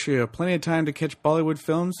that'll make sure you have plenty of time to catch Bollywood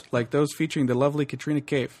films like those featuring the lovely Katrina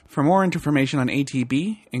Kaif. For more information on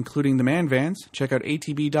ATB, including the Man Vans, check out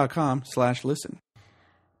atb.com/listen.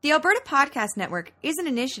 The Alberta Podcast Network is an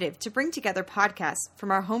initiative to bring together podcasts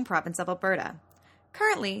from our home province of Alberta.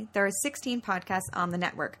 Currently, there are 16 podcasts on the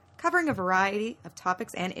network, covering a variety of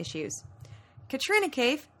topics and issues. Katrina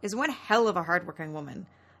Kaif is one hell of a hardworking woman.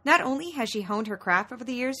 Not only has she honed her craft over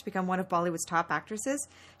the years to become one of Bollywood's top actresses,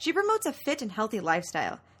 she promotes a fit and healthy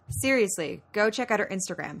lifestyle. Seriously, go check out her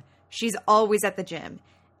Instagram. She's always at the gym.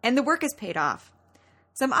 And the work has paid off.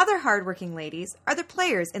 Some other hardworking ladies are the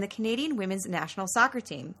players in the Canadian women's national soccer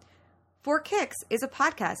team. Four Kicks is a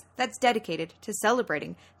podcast that's dedicated to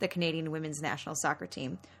celebrating the Canadian women's national soccer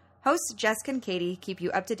team. Hosts Jessica and Katie keep you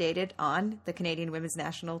up to date on the Canadian women's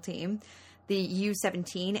national team, the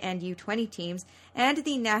U17 and U20 teams, and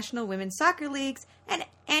the National Women's Soccer Leagues, and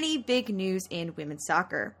any big news in women's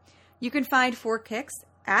soccer. You can find Four Kicks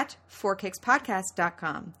at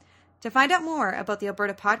fourkickspodcast.com. To find out more about the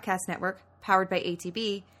Alberta Podcast Network, powered by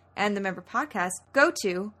ATB, and the member podcast, go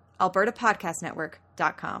to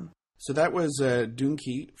albertapodcastnetwork.com. So that was Duni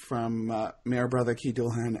Ki from Mera Brother Ki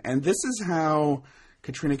Dulhan, and this is how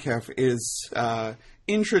Katrina Kaif is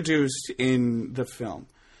introduced in the film.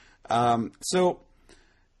 So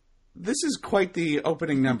this is quite the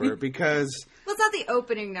opening number because... Well, it's not the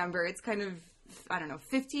opening number. It's kind of,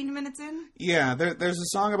 15 minutes in? Yeah, there's a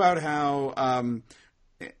song about how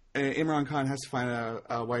Imran Khan has to find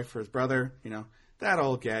a wife for his brother. That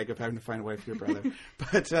old gag of having to find a wife for your brother.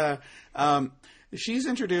 But she's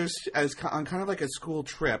introduced on kind of like a school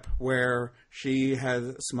trip where she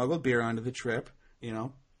has smuggled beer onto the trip.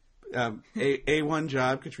 A1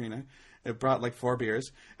 job, Katrina. It brought like 4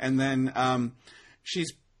 beers. And then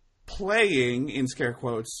she's playing, in scare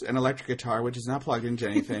quotes, an electric guitar, which is not plugged into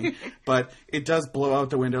anything. But it does blow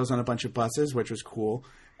out the windows on a bunch of buses, which was cool.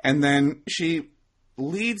 And then she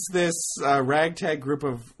leads this ragtag group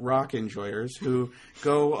of rock enjoyers who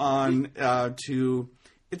go on to...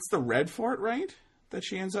 It's the Red Fort, right? That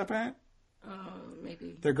she ends up at?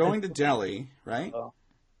 Maybe. They're going to Delhi, right? Oh.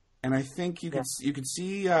 And I think you could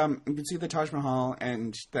see the Taj Mahal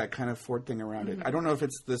and that kind of fort thing around it. I don't know if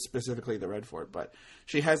it's specifically the Red Fort, but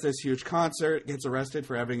she has this huge concert, gets arrested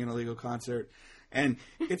for having an illegal concert, and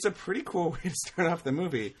it's a pretty cool way to start off the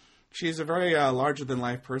movie. She's a very larger than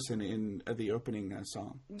life person in the opening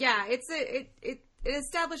song. Yeah, it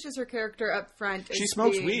establishes her character up front. She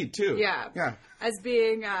smokes weed too. Yeah, yeah, as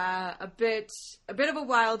being a bit of a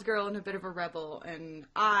wild girl and a bit of a rebel, and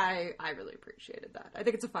I really appreciated that. I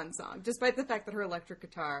think it's a fun song, despite the fact that her electric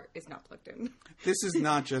guitar is not plugged in. This is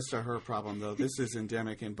not just a her problem, though. This is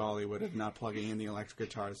endemic in Bollywood of not plugging in the electric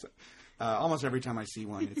guitars. Almost every time I see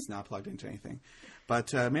one, it's not plugged into anything.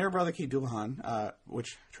 But Mere Brother Ki Dulhan,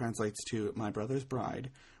 which translates to My Brother's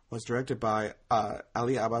Bride, was directed by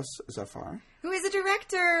Ali Abbas Zafar, who is a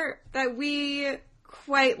director that we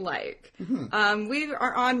quite like. Mm-hmm. We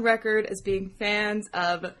are on record as being fans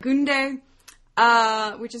of Gunde,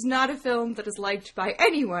 which is not a film that is liked by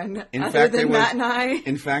anyone other than Matt and I.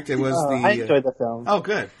 In fact, it was I enjoyed the film. Oh,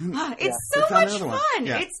 good. It's so much fun.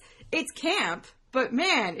 Yeah. It's camp. But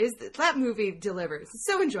man, that movie delivers. It's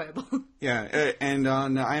so enjoyable. Yeah, and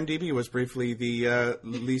on IMDb it was briefly the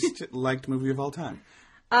least liked movie of all time.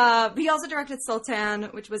 He also directed Sultan,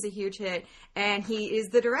 which was a huge hit, and he is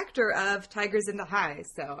the director of Tigers in the High,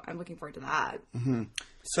 so I'm looking forward to that. Mm-hmm.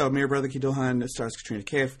 So, Mere Brother Ki Dulhan stars Katrina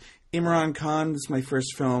Kaif. Imran Khan, this is my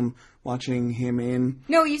first film watching him in...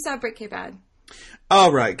 No, you saw Break K-Bad.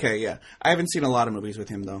 Oh, right, okay, yeah. I haven't seen a lot of movies with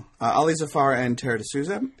him, though. Ali Zafar and Tara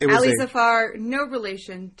D'Souza. Ali Zafar, no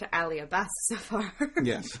relation to Ali Abbas Zafar.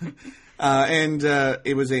 Yes. And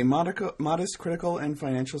it was a modest critical and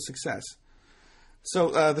financial success.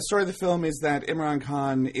 So the story of the film is that Imran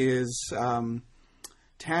Khan is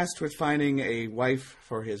tasked with finding a wife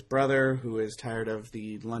for his brother who is tired of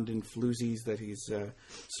the London floozies that he's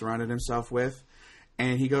surrounded himself with.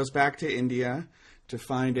 And he goes back to India to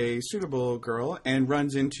find a suitable girl and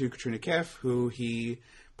runs into Katrina Kaif, who he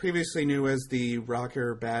previously knew as the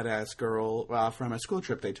rocker badass girl from a school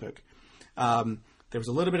trip they took. There was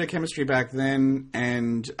a little bit of chemistry back then,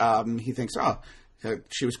 and he thinks,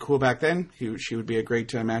 she was cool back then. She would be a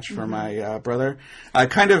great match for my brother.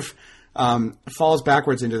 Kind of falls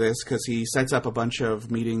backwards into this because he sets up a bunch of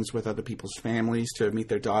meetings with other people's families to meet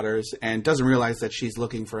their daughters and doesn't realize that she's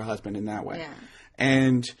looking for a husband in that way. Yeah.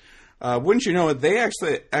 And wouldn't you know it, they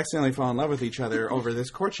actually accidentally fall in love with each other over this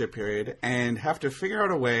courtship period and have to figure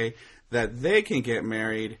out a way that they can get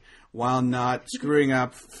married while not screwing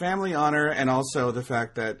up family honor and also the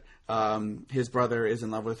fact that his brother is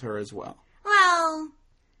in love with her as well. Well,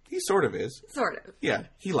 he sort of is. Sort of. Yeah,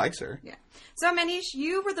 he likes her. Yeah. So, Manish,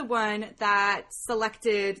 you were the one that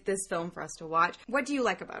selected this film for us to watch. What do you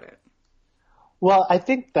like about it? Well, I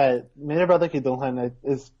think that Mere Brother Ki Dulhan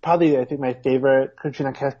is probably, I think, my favorite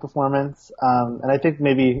Katrina Kaif performance, and I think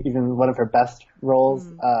maybe even one of her best roles.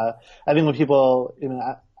 I think when people,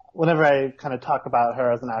 whenever I kind of talk about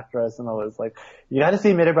her as an actress, I'm always like, you got to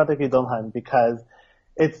see Mere Brother Ki Dulhan because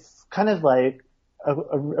it's kind of like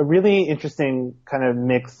a really interesting kind of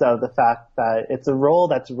mix of the fact that it's a role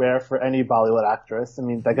that's rare for any Bollywood actress. I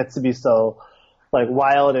mean, that gets to be so like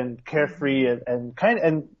wild and carefree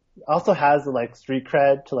and also has like street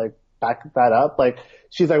cred to like back that up. Like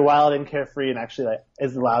she's like wild and carefree and actually like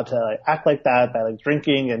is allowed to like act like that by like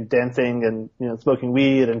drinking and dancing and smoking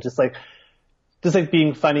weed and just like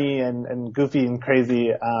being funny and goofy and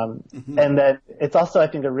crazy. And then it's also I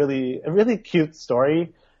think a really cute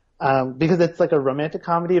story. Because it's like a romantic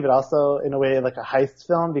comedy, but also in a way like a heist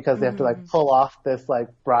film because they have to like pull off this like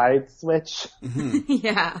bride switch.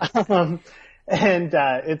 Yeah. And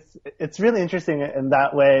it's really interesting in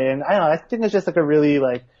that way. And I don't know, I think it's just like a really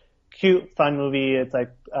like cute, fun movie. It's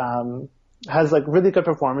like, has like really good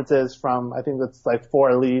performances from, I think it's like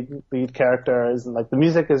 4 lead characters, and like the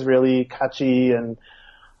music is really catchy, and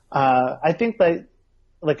I think that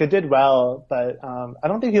like it did well, but I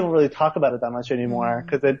don't think people really talk about it that much anymore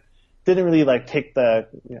because it didn't really like take the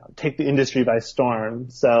industry by storm.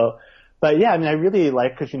 So, but yeah, I mean, I really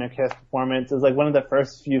like Katrina Kaif's performance. It was like one of the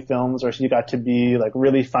first few films where she got to be like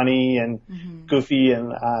really funny and goofy,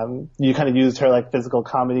 and you kind of used her like physical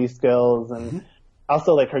comedy skills, and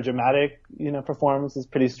also like her dramatic, performance is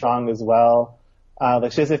pretty strong as well.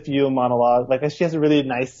 Like she has a few monologues, like she has a really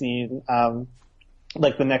nice scene,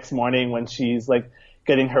 like the next morning when she's like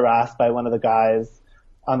getting harassed by one of the guys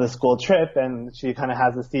on the school trip, and she kind of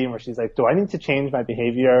has a scene where she's like, do I need to change my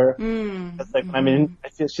behavior? It's like,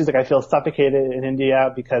 she's like, I feel suffocated in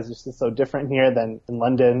India because it's just so different here than in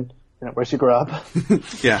London, where she grew up.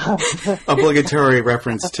 Yeah. Obligatory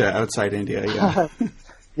reference to outside India. Yeah.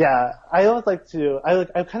 Yeah. I always like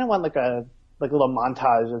I kind of want like a little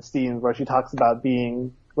montage of scenes where she talks about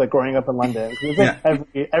being like growing up in London. It's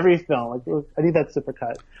like every film. Like I think that's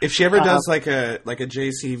supercut. If she ever does like a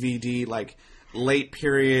JCVD like late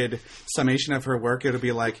period summation of her work, it'll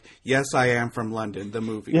be like, yes, I am from London, the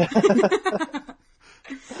movie. Yeah.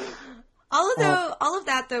 All of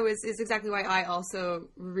that though is exactly why I also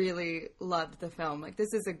really loved the film. Like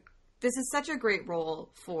this is such a great role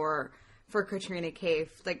for Katrina Kaif.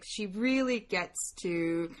 Like she really gets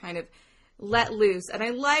to kind of let loose, and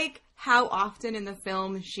I like how often in the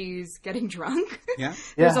film she's getting drunk. Yeah.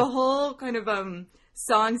 There's a whole kind of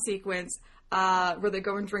song sequence where they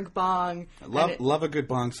go and drink bong. Love a good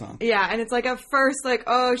bong song. Yeah, and it's like at first like,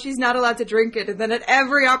 oh, she's not allowed to drink it, and then at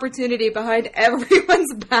every opportunity behind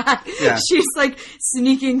everyone's back, she's like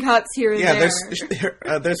sneaking cuts here and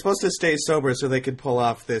there. They're supposed to stay sober so they could pull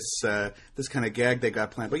off this kind of gag they got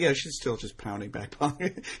planned. But yeah, she's still just pounding back bong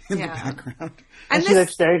in the background. And she's like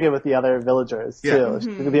sharing it with the other villagers too.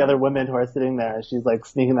 The other women who are sitting there, she's like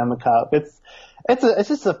sneaking them a cup. It's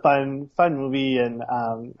just a fun movie, and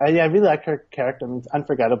I really like her character. I mean, it's an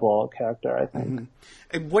unforgettable character, I think.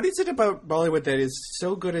 What is it about Bollywood that is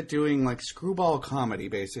so good at doing like screwball comedy,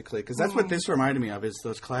 basically? Because that's what this reminded me of, is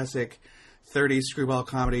those classic 30s screwball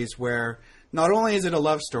comedies where not only is it a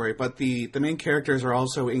love story, but the main characters are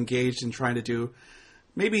also engaged in trying to do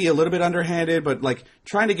maybe a little bit underhanded, but like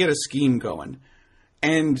trying to get a scheme going.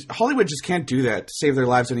 And Hollywood just can't do that to save their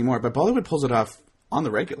lives anymore, but Bollywood pulls it off on the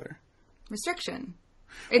regular. Restriction.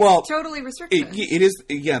 It's totally restriction. It is,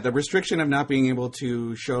 the restriction of not being able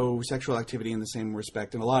to show sexual activity in the same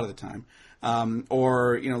respect, and a lot of the time,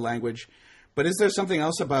 or language. But is there something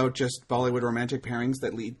else about just Bollywood romantic pairings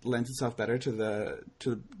that lends itself better to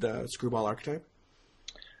the screwball archetype?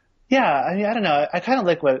 Yeah, I mean, I don't know. I kind of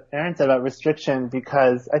like what Aaron said about restriction,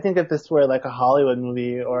 because I think if this were like a Hollywood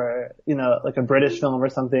movie or, like a British film or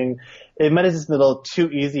something, it might have just been a little too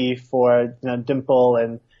easy for, Dimple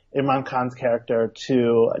and Imran Khan's character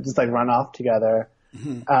to just like run off together.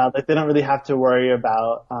 Like they don't really have to worry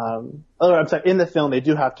about, in the film they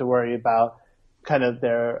do have to worry about kind of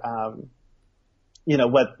their,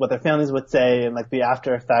 what their families would say, and like the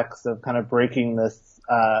after effects of kind of breaking this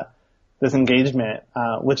engagement,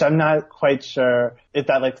 which I'm not quite sure if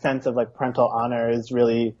that like sense of like parental honor is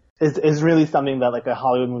really something that like a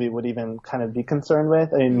Hollywood movie would even kind of be concerned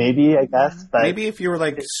with. I mean, maybe, I guess, but maybe if you were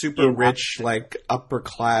like super rich, like upper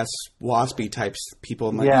class waspy types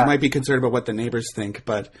people, you might be concerned about what the neighbors think.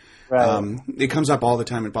 But it comes up all the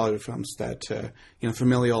time in Bollywood films that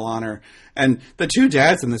familial honor, and the two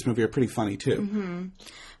dads in this movie are pretty funny too.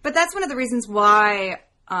 But that's one of the reasons why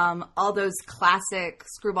all those classic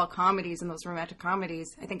screwball comedies and those romantic comedies,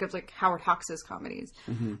 I think of like Howard Hawks' comedies,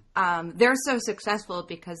 they're so successful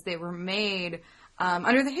because they were made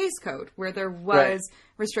under the Hays Code, where there was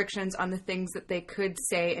restrictions on the things that they could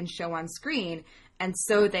say and show on screen. And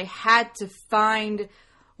so they had to find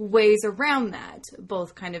ways around that,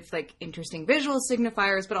 both kind of like interesting visual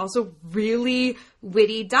signifiers, but also really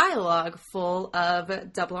witty dialogue full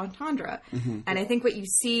of double entendre. And I think what you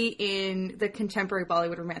see in the contemporary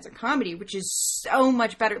Bollywood romantic comedy, which is so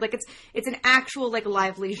much better, like it's an actual like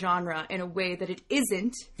lively genre in a way that it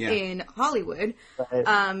isn't in Hollywood.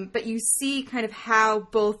 But you see kind of how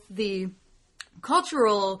both the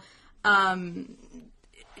cultural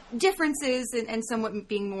differences and somewhat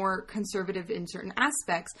being more conservative in certain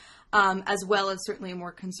aspects, as well as certainly a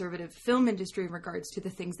more conservative film industry in regards to the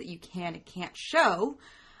things that you can and can't show,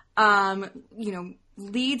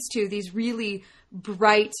 leads to these really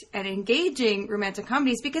bright and engaging romantic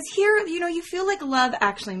comedies, because here, you feel like love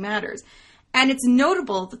actually matters. And it's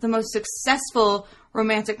notable that the most successful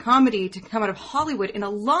romantic comedy to come out of Hollywood in a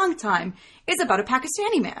long time is about a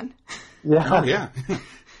Pakistani man. Yeah. Oh, yeah.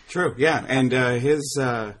 True, yeah. And his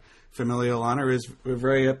familial honor is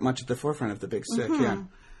very much at the forefront of The Big Sick, yeah.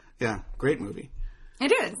 Yeah, great movie.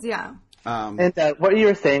 It is, yeah. And what you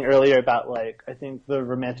were saying earlier about, like, I think the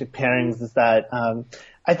romantic pairings is that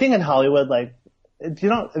I think in Hollywood, like, it's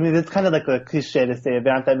kind of like a cliche to say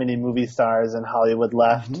there aren't that many movie stars in Hollywood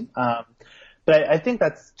left. But I think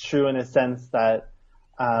that's true in a sense that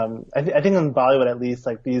I think in Bollywood at least,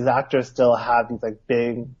 like, these actors still have these, like,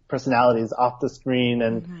 big personalities off the screen,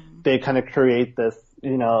 and they kind of create this,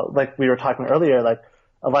 you know, like we were talking earlier, like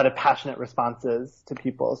a lot of passionate responses to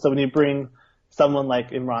people. So when you bring someone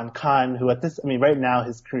like Imran Khan, who right now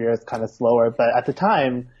his career is kind of slower, but at the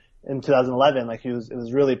time in 2011, like it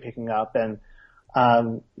was really picking up, and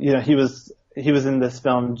you know, he was in this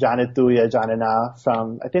film Jaane Tu Ya Jaane Na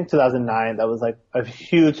from I think 2009. That was like a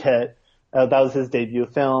huge hit. That was his debut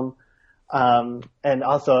film, and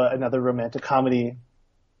also another romantic comedy.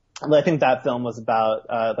 I think that film was about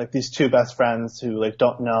like these two best friends who like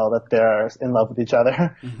don't know that they're in love with each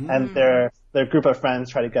other, and their group of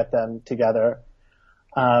friends try to get them together.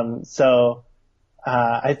 So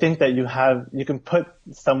I think that you can put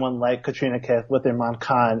someone like Katrina Kaif with Imran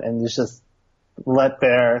Khan and just let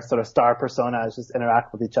their sort of star personas just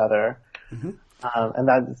interact with each other. And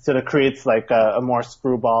that sort of creates like a more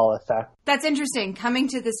screwball effect. That's interesting. Coming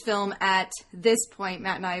to this film at this point,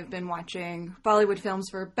 Matt and I have been watching Bollywood films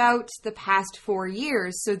for about the past 4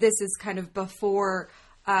 years. So this is kind of before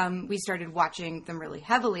we started watching them really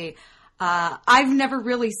heavily. I've never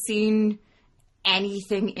really seen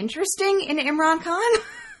anything interesting in Imran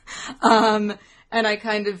Khan. And I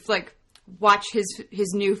kind of like watch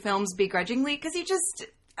his new films begrudgingly because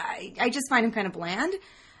I just find him kind of bland.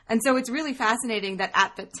 And so it's really fascinating that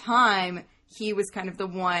at the time, he was kind of the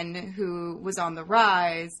one who was on the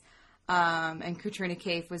rise, and Katrina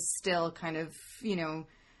Kaif was still kind of, you know,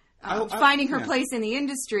 finding her place in the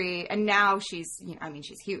industry. And now she's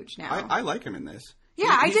huge now. I like him in this.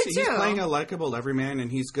 Yeah, I did too. He's playing a likable everyman,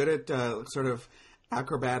 and he's good at sort of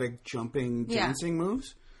acrobatic jumping dancing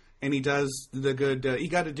moves. And he does the good, you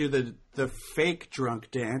got to do the fake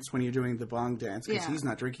drunk dance when you're doing the bong dance, because he's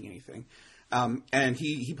not drinking anything. And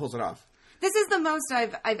he pulls it off. This is the most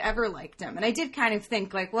I've ever liked him. And I did kind of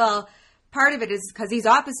think, like, well, part of it is because he's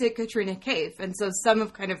opposite Katrina Kaif. And so some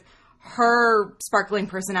of kind of her sparkling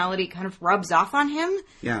personality kind of rubs off on him.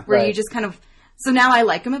 Yeah. Where you just kind of... So now I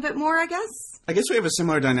like him a bit more, I guess. I guess we have a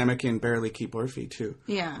similar dynamic in Barely Keep Orphy, too.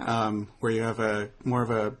 Yeah. Where you have more of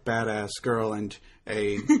a badass girl and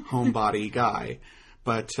a homebody guy.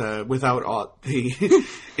 But without all the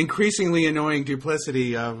increasingly annoying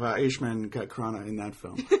duplicity of Ayushmann Khurrana in that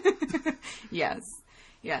film. Yes.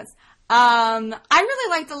 I really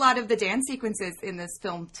liked a lot of the dance sequences in this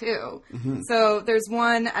film, too. So there's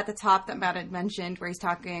one at the top that Matt had mentioned where he's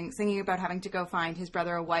singing about having to go find his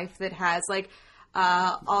brother a wife that has, like,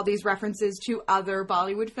 all these references to other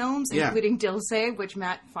Bollywood films, including Dil Se, which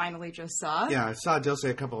Matt finally just saw. Yeah, I saw Dil Se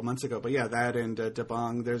a couple of months ago, but that and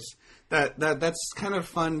Dabangg, there's that's kind of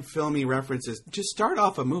fun filmy references. Just start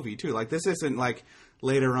off a movie too. Like, this isn't like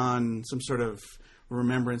later on some sort of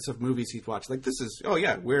remembrance of movies he's watched. Like, this is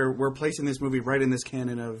we're placing this movie right in this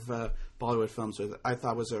canon of Bollywood films. So I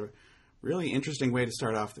thought was a really interesting way to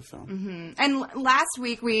start off the film. And last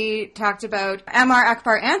week we talked about M.R.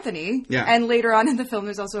 Akbar Anthony. Yeah. And later on in the film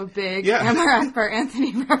there's also a big M.R. Akbar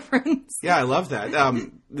Anthony reference. Yeah, I love that.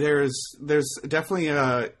 There's definitely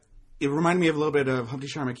it reminded me of a little bit of Humpty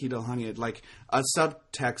Sharma Ki Dulhania, like a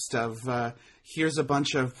subtext of here's a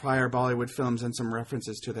bunch of prior Bollywood films and some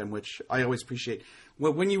references to them, which I always appreciate.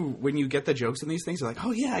 When you get the jokes in these things, you're like,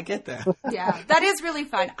 oh yeah, I get that. Yeah, that is really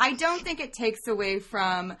fun. I don't think it takes away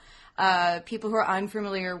from people who are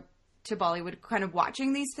unfamiliar to Bollywood kind of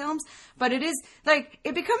watching these films, but it is like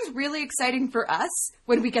it becomes really exciting for us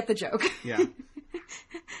when we get the joke. Yeah.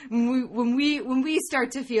 when we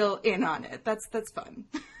start to feel in on it, that's fun.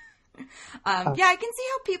 I can see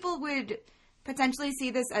how people would potentially see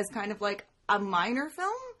this as kind of like a minor film,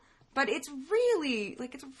 but it's really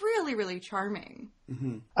really charming.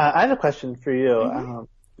 I have a question for you.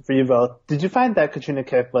 For you both, did you find that Katrina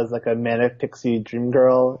Kaif was like a manic pixie dream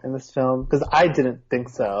girl in this film? Because I didn't think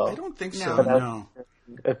so. I don't think so. No.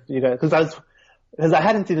 If you guys, because I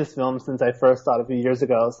hadn't seen this film since I first saw it a few years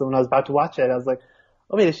ago. So when I was about to watch it, I was like,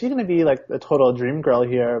 oh wait, is she going to be like a total dream girl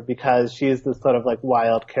here? Because she's this sort of like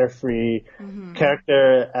wild, carefree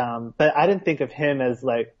character. But I didn't think of him as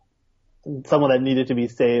like someone that needed to be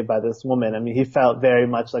saved by this woman. I mean, he felt very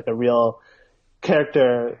much like a real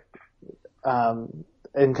character.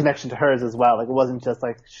 In connection to hers as well. Like, it wasn't just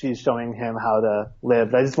like she's showing him how to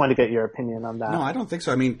live. I just wanted to get your opinion on that. No, I don't think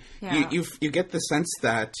so. I mean, you get the sense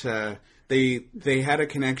that they had a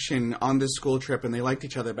connection on this school trip and they liked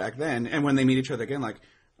each other back then. And when they meet each other again, like,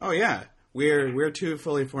 oh yeah, we're two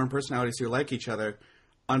fully formed personalities who like each other.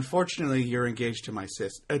 Unfortunately, you're engaged to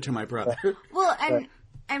my brother. Well,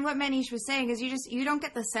 and what Manish was saying is you don't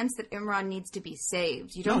get the sense that Imran needs to be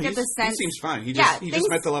saved. You don't get the sense he seems fine. He just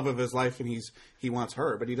met the love of his life and he wants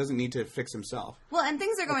her, but he doesn't need to fix himself. Well, and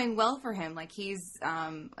things are going well for him. Like he's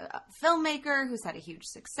a filmmaker who's had a huge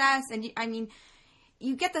success, and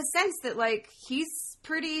you get the sense that like he's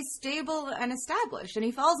pretty stable and established, and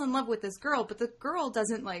he falls in love with this girl, but the girl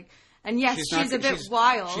doesn't like. And yes, she's a bit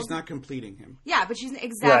wild. She's not completing him. Yeah, but she's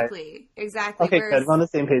exactly. Okay, good. We're on the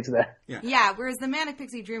same page there. Yeah, whereas the Manic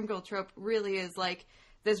Pixie Dream Girl trope really is like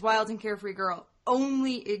this wild and carefree girl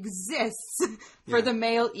only exists for the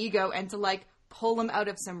male ego and to like pull him out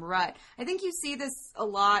of some rut. I think you see this a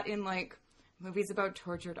lot in like movies about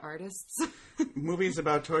tortured artists. Movies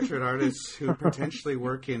about tortured artists who potentially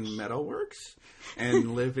work in metalworks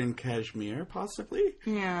and live in Kashmir, possibly.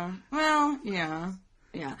 Yeah. Well, yeah.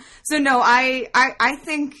 Yeah. So no, I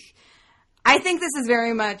think this is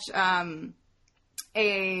very much a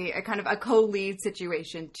kind of a co-lead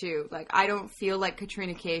situation too. Like I don't feel like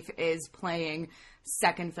Katrina Kaif is playing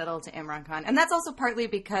second fiddle to Imran Khan, and that's also partly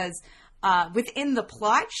because within the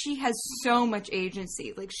plot she has so much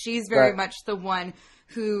agency. Like she's very much the one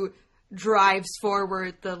who drives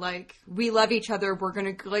forward the like, we love each other, we're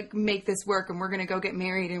gonna like make this work, and we're gonna go get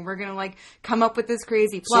married, and we're gonna like come up with this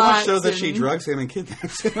crazy plot. So much so that she drugs him and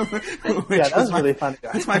kidnaps him. Yeah, that was really fun.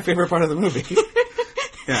 That's my favorite part of the movie.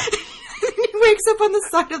 Yeah. He wakes up on the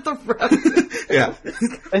side of the road. Yeah.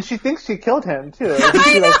 And she thinks she killed him too.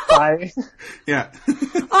 I know. Like, yeah.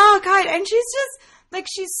 Oh god, and she's just like,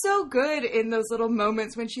 she's so good in those little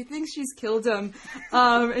moments when she thinks she's killed him,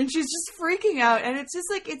 and she's just freaking out, and it's just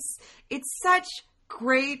like it's such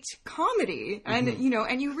great comedy, and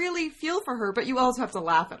and you really feel for her, but you also have to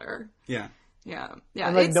laugh at her. Yeah. Yeah.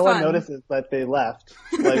 And like it's no fun. one notices that they left.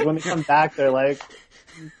 Like when they come back, they're like,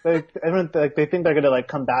 everyone like they think they're gonna like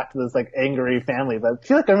come back to this like angry family, but I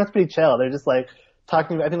feel like everyone's pretty chill. They're just like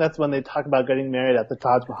talking. I think that's when they talk about getting married at the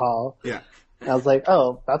Taj Mahal. Yeah. And I was like,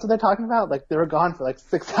 oh, that's what they're talking about? Like, they were gone for like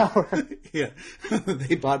 6 hours. Yeah.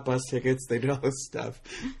 They bought bus tickets. They did all this stuff.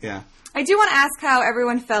 Yeah. I do want to ask how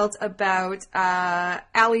everyone felt about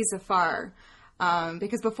Ali Zafar.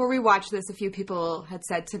 Because before we watched this, a few people had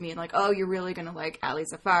said to me, like, oh, you're really going to like Ali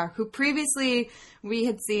Zafar, who previously we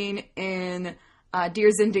had seen in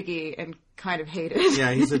Dear Zindagi and kind of hated.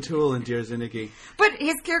 Yeah, he's a tool in Dear Zindagi. But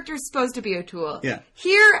his character is supposed to be a tool. Yeah.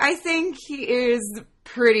 Here, I think he is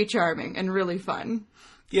pretty charming and really fun.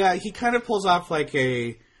 Yeah, he kind of pulls off like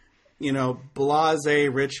a,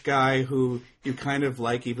 blasé rich guy who you kind of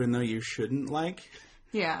like even though you shouldn't like.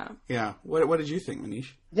 Yeah. Yeah. What did you think, Manish?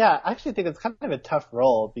 Yeah, I actually think it's kind of a tough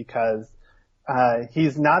role because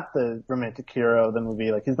he's not the romantic hero of the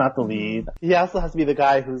movie. Like, he's not the lead. He also has to be the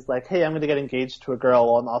guy who's like, hey, I'm going to get engaged to a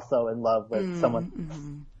girl while I'm also in love with someone.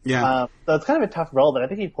 Mm-hmm. Yeah. So it's kind of a tough role, but I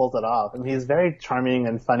think he pulls it off. I mean, he's very charming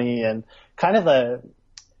and funny and kind of a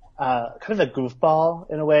goofball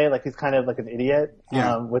in a way. Like, he's kind of like an idiot,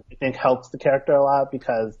 which I think helps the character a lot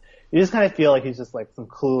because you just kind of feel like he's just like some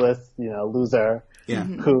clueless, loser. Yeah.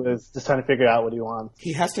 Who is just trying to figure out what he wants.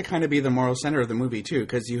 He has to kind of be the moral center of the movie, too,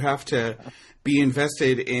 because you have to be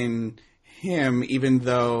invested in him even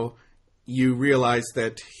though you realize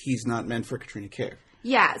that he's not meant for Katrina Kaif.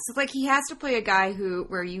 Yeah, so like he has to play a guy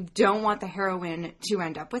where you don't want the heroine to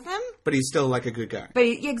end up with him. But he's still like a good guy. But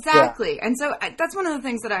exactly. Yeah. And so that's one of the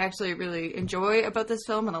things that I actually really enjoy about this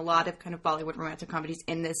film and a lot of kind of Bollywood romantic comedies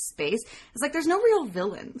in this space. Is like there's no real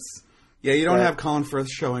villains. Yeah, you don't have Colin Firth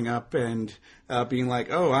showing up and being like,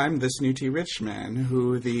 oh, I'm the snooty rich man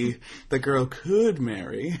who the girl could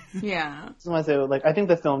marry. I Yeah. just want to say, like, I think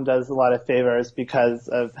the film does a lot of favors because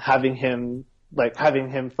of having him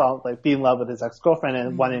fall, like, be in love with his ex-girlfriend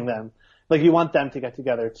and wanting them. Like, you want them to get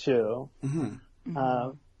together, too.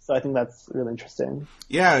 Mm-hmm. So I think that's really interesting.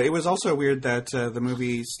 Yeah, it was also weird that the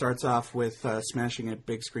movie starts off with smashing a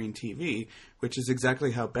big screen TV, which is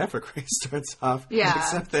exactly how Beffa starts off,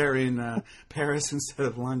 except they're in Paris instead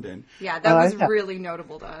of London. Yeah, that was really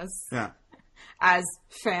notable to us. Yeah. As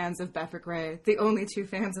fans of Beffa Gray, the only two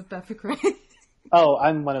fans of Beffa Gray. Oh,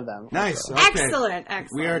 I'm one of them. Nice. Okay. Excellent.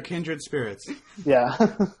 We are kindred spirits. Yeah.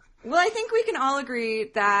 Well, I think we can all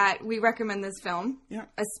agree that we recommend this film,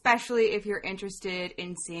 especially if you're interested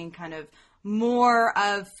in seeing kind of more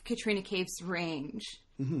of Katrina Kaif's range.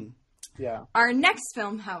 Mm-hmm. Yeah. Our next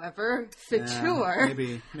film, however, Fatour.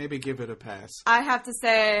 Maybe give it a pass. I have to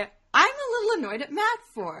say, I'm a little annoyed at Matt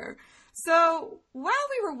for. So, while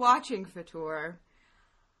we were watching Fatour,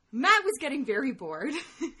 Matt was getting very bored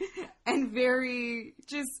and very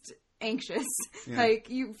just anxious, like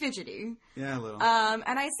fidgety. Yeah, a little.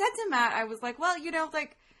 And I said to Matt, I was like, well,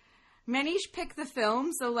 like, Manish picked the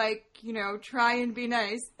film, so, like, try and be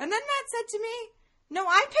nice. And then Matt said to me, no,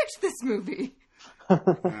 I picked this movie.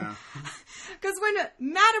 Yeah. Because when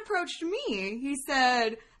Matt approached me, he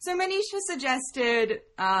said, so Manish has suggested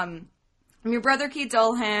Your Brother Keith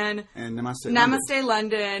Dolhan, And Namaste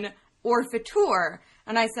London, or Fatour.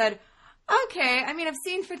 And I said, okay, I mean, I've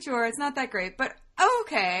seen Fatour, it's not that great, but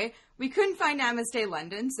okay. We couldn't find Namaste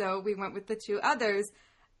London, so we went with the two others.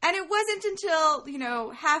 And it wasn't until,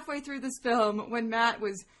 halfway through this film when Matt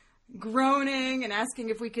was groaning and asking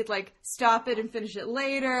if we could, like, stop it and finish it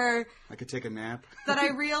later. I could take a nap. That I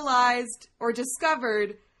realized or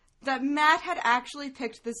discovered that Matt had actually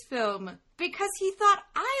picked this film because he thought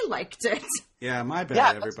I liked it. Yeah, my bad, Yeah,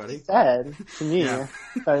 everybody. that's what he said to me, Yeah.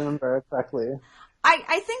 if I remember correctly.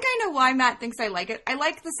 I think I know why Matt thinks I like it. I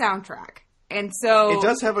like the soundtrack. And so... It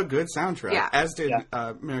does have a good soundtrack, Yeah. as did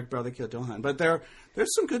Merrick Brother Kill Dilhan. But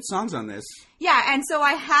there's some good songs on this. Yeah, and so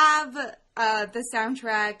I have the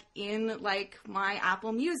soundtrack in, like, my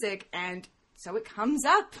Apple Music, and so it comes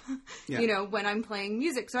up, when I'm playing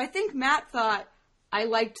music. So I think Matt thought I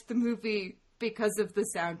liked the movie because of the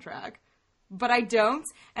soundtrack. But I don't,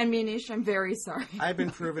 and Manish, I'm very sorry. I've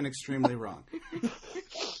been proven extremely wrong.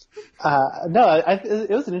 No, it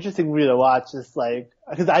was an interesting movie to watch, just like,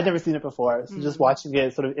 because I'd never seen it before. So just watching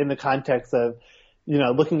it sort of in the context of,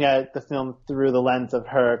 looking at the film through the lens of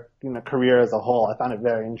her, career as a whole, I found it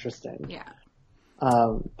very interesting. Yeah.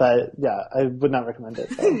 But yeah, I would not recommend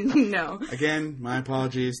it. So. No. Again, my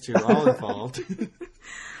apologies to all involved.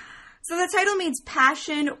 So the title means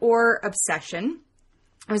passion or obsession.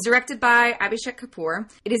 It was directed by Abhishek Kapoor.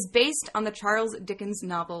 It is based on the Charles Dickens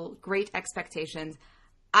novel Great Expectations.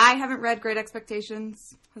 I haven't read Great Expectations.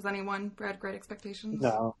 Has anyone read Great Expectations?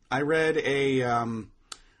 No. I read I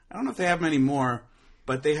don't know if they have many more,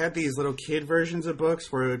 but they had these little kid versions of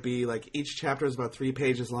books where it would be like each chapter was about 3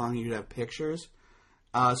 pages long and you'd have pictures.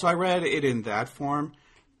 So I read it in that form,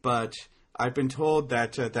 but I've been told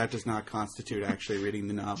that that does not constitute actually reading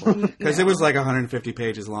the novel. Because it was like 150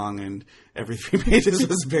 pages long and every 3 pages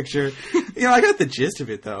was a picture. I got the gist of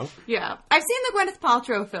it though. Yeah. I've seen the Gwyneth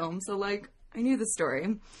Paltrow film, so like, I knew the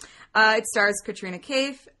story. It stars Katrina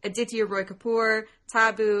Kaif, Aditya Roy Kapoor,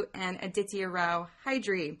 Tabu, and Aditya Rao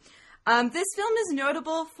Hydari. This film is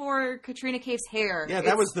notable for Katrina Kaif's hair. Yeah,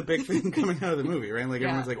 that was the big thing coming out of the movie, right? Like, Yeah.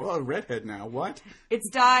 everyone's like, well, a redhead now. What? It's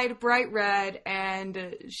dyed bright red,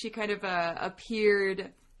 and she kind of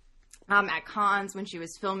appeared at cons when she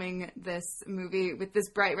was filming this movie with this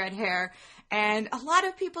bright red hair. And a lot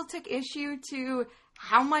of people took issue to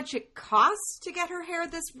how much it costs to get her hair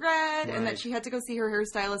this red, and that she had to go see her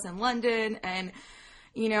hairstylist in London. And,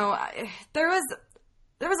 there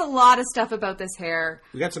was a lot of stuff about this hair.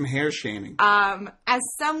 We got some hair shaming. As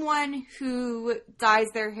someone who dyes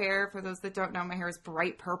their hair, for those that don't know, my hair is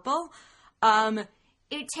bright purple.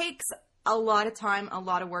 It takes a lot of time, a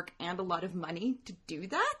lot of work, and a lot of money to do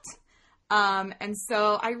that. And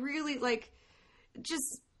so I really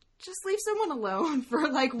just leave someone alone for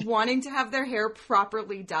wanting to have their hair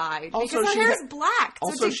properly dyed. Also, because her hair is black.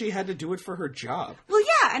 Also, she had to do it for her job. Well,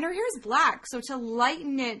 yeah, and her hair is black. So to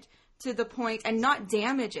lighten it to the point and not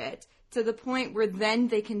damage it to the point where then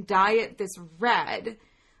they can dye it this red,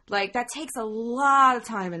 that takes a lot of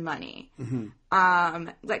time and money. Mm-hmm.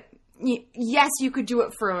 Yes, you could do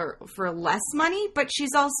it for less money, but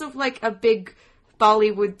she's also a big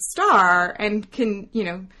Bollywood star and can,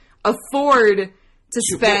 afford to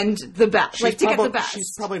spend the best, to get the best.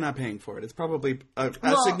 She's probably not paying for it. It's probably a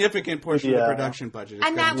significant portion of the production budget.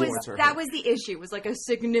 And that was the issue. Was a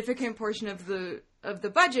significant portion of the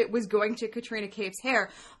budget was going to Katrina Kaif's hair.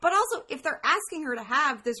 But also, if they're asking her to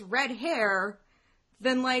have this red hair,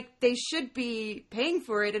 then they should be paying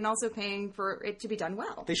for it and also paying for it to be done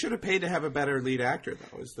well. They should have paid to have a better lead actor,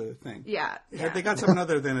 though. Is the thing. Yeah. If they got someone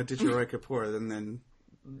other than Aditya Roy Kapoor,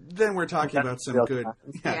 then we're talking about some good...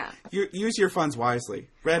 Yeah. Use your funds wisely.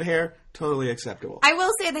 Red hair, totally acceptable. I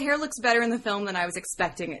will say the hair looks better in the film than I was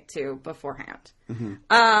expecting it to beforehand.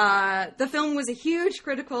 Mm-hmm. The film was a huge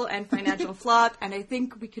critical and financial flop, and I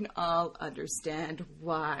think we can all understand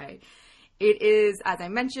why. It is, as I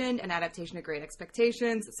mentioned, an adaptation of Great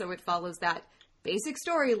Expectations, so it follows that basic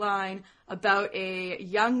storyline about a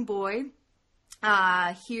young boy.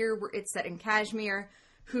 Here it's set in Kashmir,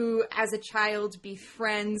 who, as a child,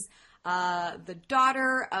 befriends the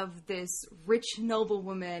daughter of this rich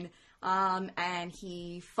noblewoman, and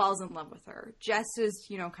he falls in love with her. Just as,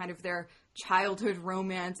 kind of their childhood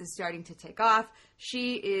romance is starting to take off.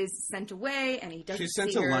 She is sent away, and he doesn't. She's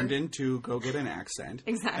sent see to her. London to go get an accent.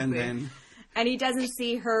 Exactly. And he doesn't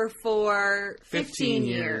see her for 15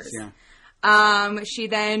 years. Yeah. She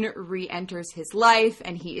then re-enters his life,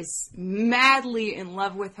 and he is madly in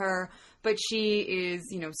love with her, but she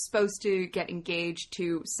is, supposed to get engaged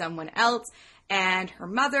to someone else. And her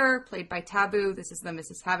mother, played by Taboo, this is the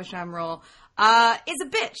Mrs. Havisham role, is a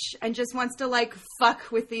bitch and just wants to,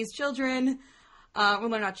 fuck with these children. Well,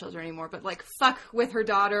 they're not children anymore, but, fuck with her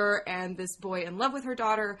daughter and this boy in love with her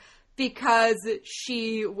daughter because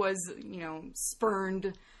she was,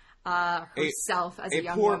 spurned herself as a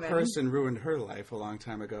young woman. A poor person ruined her life a long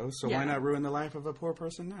time ago, so why not ruin the life of a poor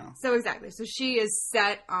person now? So exactly. So she is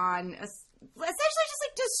set on essentially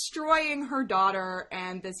just, destroying her daughter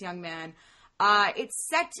and this young man. It's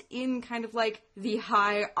set in kind of the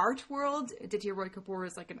high art world. Aditya Roy Kapoor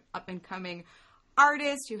is an up-and-coming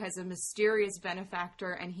artist who has a mysterious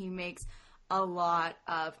benefactor, and he makes a lot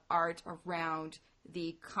of art around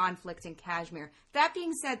the conflict in Kashmir. That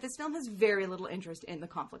being said, this film has very little interest in the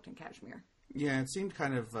conflict in Kashmir. Yeah, it seemed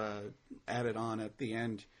kind of added on at the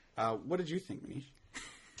end. What did you think, Manish?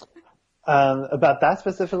 About that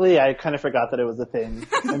specifically, I kind of forgot that it was a thing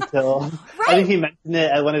until I think he mentioned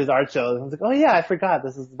it at one of his art shows. I was like, oh yeah, I forgot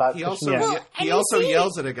this is about Kashmir. He also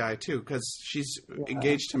yells at a guy too because she's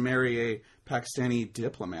engaged to marry a Pakistani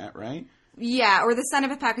diplomat, right? Yeah, or the son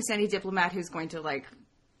of a Pakistani diplomat who's going to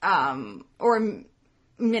or a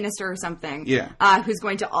minister or something. Yeah. Who's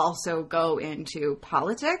going to also go into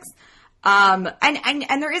politics. And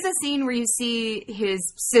there is a scene where you see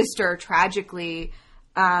his sister tragically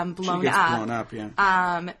blown she gets up. Blown up,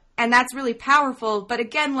 yeah. And that's really powerful. But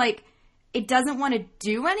again, it doesn't want to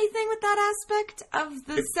do anything with that aspect of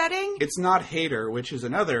the setting. It's not Hader, which is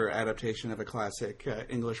another adaptation of a classic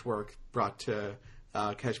English work brought to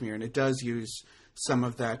Kashmir, and it does use some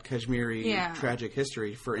of that Kashmiri tragic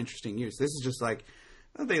history for interesting use. This is just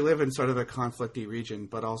they live in sort of a conflicty region,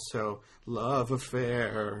 but also love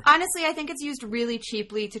affair. Honestly, I think it's used really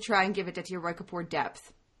cheaply to try and give Aditya Roy Kapoor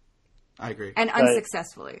depth. I agree. And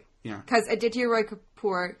unsuccessfully. Yeah. Because Aditya Roy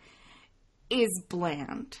Kapoor is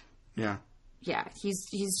bland. Yeah. Yeah, he's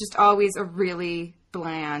just always a really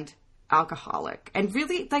bland alcoholic. And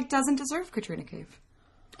really, doesn't deserve Katrina Kaif.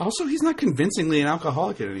 Also, he's not convincingly an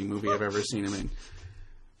alcoholic in any movie I've ever seen him in.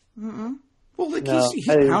 Mm-mm. Well,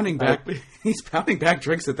 he's pounding back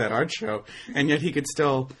drinks at that art show, and yet he could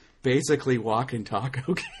still basically walk and talk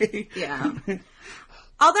okay. Yeah.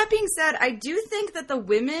 All that being said, I do think that the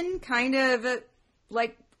women kind of,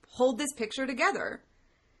 hold this picture together.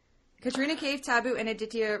 Katrina Kaif, Taboo, and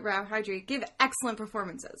Aditya Rao Hydari give excellent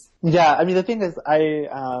performances. Yeah, I mean, the thing is, I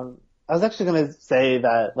was actually going to say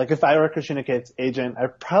that, if I were Katrina Kaif's agent, I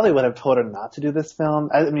probably would have told her not to do this film.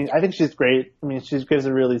 I think she's great. I mean, she gives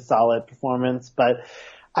a really solid performance, but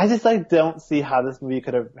I just, don't see how this movie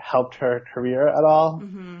could have helped her career at all.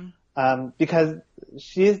 Mm-hmm. Because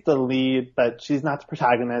she's the lead, but she's not the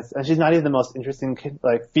protagonist, and she's not even the most interesting,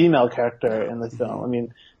 female character in this film. I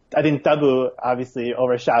mean, I think Taboo obviously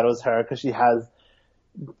overshadows her because she has,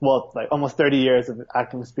 almost 30 years of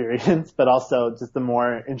acting experience, but also just the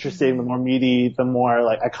more interesting, the more meaty, the more,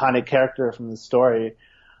 iconic character from the story.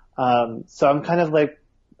 So I'm kind of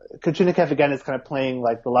Katrina Kaif again is kind of playing,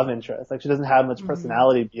 the love interest. She doesn't have much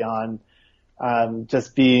personality beyond,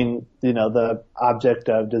 just being, the object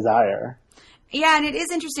of desire. Yeah, and it is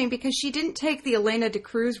interesting because she didn't take the Elena de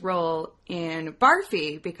Cruz role in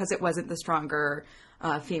Barfi because it wasn't the stronger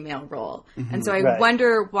female role. Mm-hmm. And so I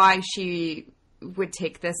wonder why she would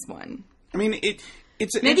take this one. I mean,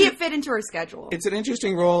 it's maybe it fit into her schedule. It's an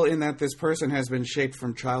interesting role in that this person has been shaped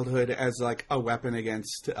from childhood as a weapon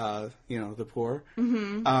against the poor.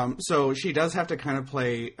 Mm-hmm. So she does have to kind of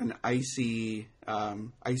play an icy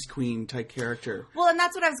ice queen type character. Well, and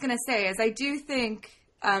that's what I was going to say is I do think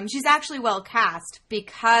she's actually well cast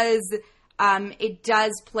because it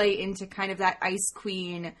does play into kind of that ice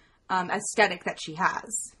queen aesthetic that she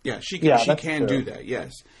has. Yeah, she can do that.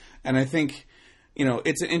 Yes, and I think.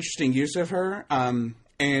 It's an interesting use of her,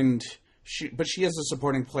 but she is a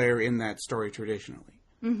supporting player in that story traditionally.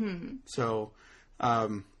 Mm-hmm. So,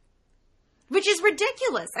 which is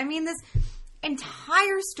ridiculous. I mean, this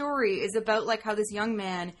entire story is about how this young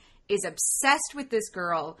man is obsessed with this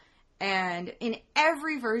girl, and in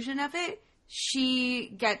every version of it, she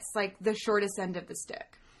gets the shortest end of the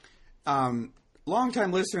stick.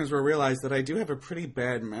 Longtime listeners will realize that I do have a pretty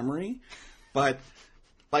bad memory, but.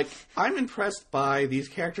 I'm impressed by these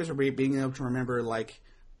characters being able to remember,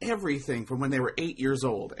 everything from when they were 8 years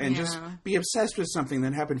old and just be obsessed with something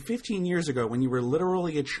that happened 15 years ago when you were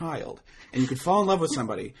literally a child and you could fall in love with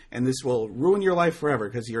somebody and this will ruin your life forever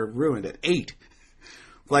because you're ruined at 8.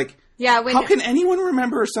 Like, how can anyone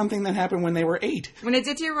remember something that happened when they were 8? When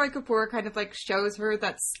Aditya Roy Kapoor kind of like shows her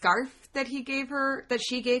that scarf that she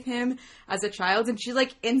gave him as a child, and she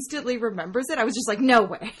like instantly remembers it, I was just like, no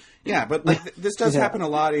way. Yeah, but like this does happen a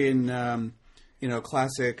lot in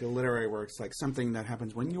classic literary works. Like something that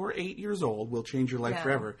happens when you're 8 years old will change your life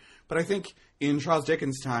forever. But I think in Charles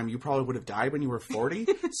Dickens' time, you probably would have died when you were 40.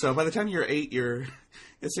 So by the time you're 8,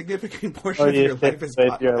 a significant portion of your life is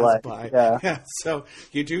passed by. Yeah. So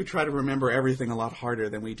you do try to remember everything a lot harder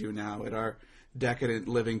than we do now at our decadent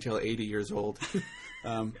living till 80 years old.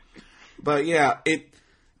 But yeah,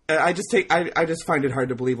 I just find it hard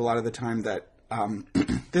to believe a lot of the time that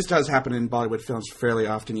this does happen in Bollywood films fairly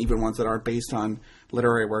often, even ones that aren't based on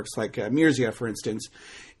literary works, like Mirzia, for instance.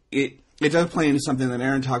 It does play into something that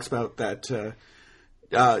Aaron talks about, that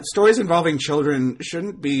stories involving children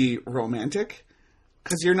shouldn't be romantic,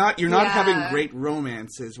 because you're not having great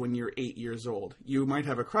romances when you're 8 years old. You might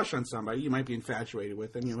have a crush on somebody, you might be infatuated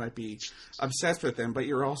with them, you might be obsessed with them, but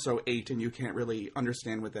you're also 8 and you can't really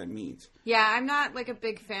understand what that means. Yeah, I'm not like a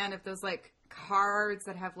big fan of those like cards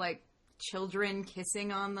that have like children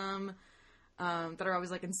kissing on them, that are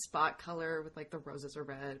always like in spot color with like the roses are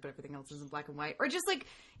red but everything else is in black and white, or just like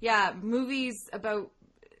movies about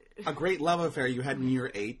a great love affair you had when you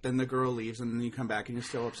were 8, then the girl leaves and then you come back and you're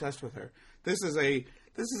still obsessed with her. This is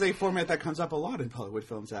a format that comes up a lot in Bollywood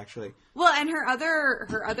films, actually. Well, and her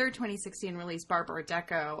other 2016 release, Barbara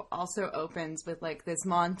Deco, also opens with like this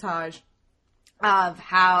montage of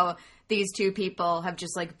how these two people have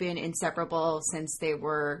just like been inseparable since they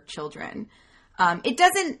were children. It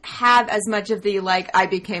doesn't have as much of the like, I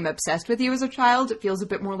became obsessed with you as a child. It feels a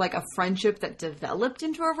bit more like a friendship that developed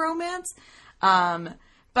into a romance.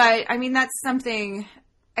 But I mean,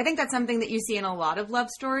 I think that's something that you see in a lot of love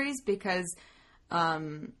stories, because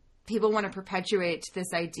people want to perpetuate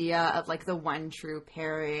this idea of like the one true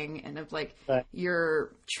pairing and of like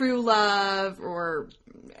your true love or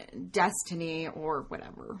destiny or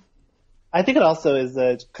whatever. I think it also is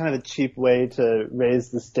a kind of a cheap way to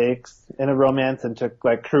raise the stakes in a romance and to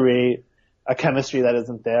like create a chemistry that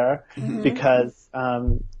isn't there. Mm-hmm. Because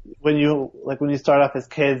when you start off as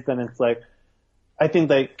kids, then it's like, I think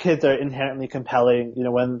like kids are inherently compelling,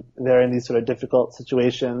 when they're in these sort of difficult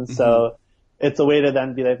situations. Mm-hmm. So it's a way to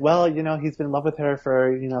then be like, well, he's been in love with her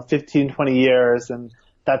for, 15, 20 years, and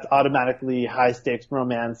that's automatically high stakes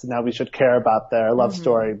romance. And now we should care about their love mm-hmm.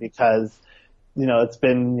 story because, it's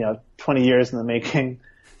been, 20 years in the making.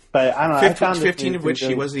 But I don't know. 15 of which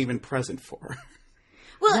she wasn't even present for.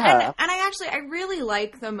 Well, yeah. and I really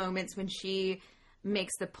like the moments when she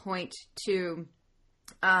makes the point to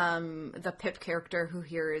the Pip character, who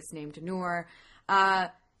here is named Noor.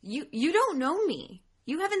 You don't know me.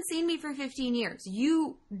 You haven't seen me for 15 years.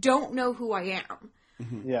 You don't know who I am.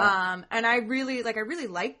 Mm-hmm. Yeah. And I really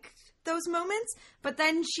liked those moments, but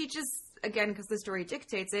then she just, again, because the story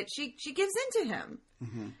dictates it, she gives in to him.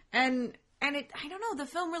 Mm-hmm. And it, I don't know, the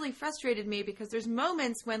film really frustrated me because there's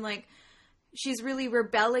moments when like she's really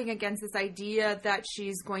rebelling against this idea that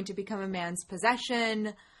she's going to become a man's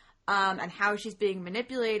possession, and how she's being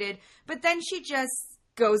manipulated, but then she just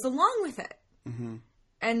goes along with it. Mm-hmm.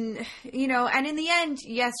 And, and in the end,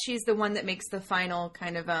 yes, she's the one that makes the final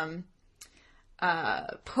kind of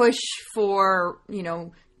push for,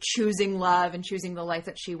 choosing love and choosing the life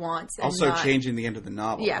that she wants. And also changing the end of the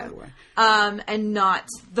novel, by the way. And not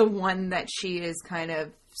the one that she is kind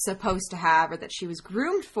of supposed to have or that she was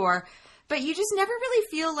groomed for. But you just never really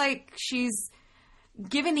feel like she's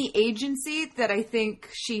given the agency that I think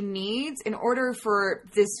she needs in order for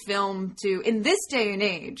this film to, in this day and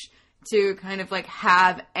age, to kind of like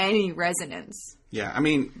have any resonance. Yeah, I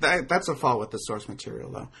mean, that's a fault with the source material,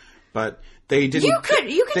 though. But they didn't...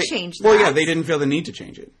 You could change that. Well, yeah, they didn't feel the need to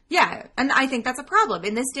change it. Yeah, and I think that's a problem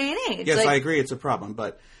in this day and age. Yes, I agree it's a problem,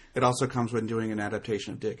 but it also comes when doing an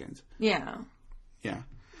adaptation of Dickens. Yeah. Yeah.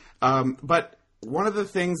 But one of the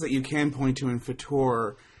things that you can point to in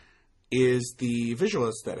Fatur is the visual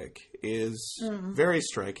aesthetic is very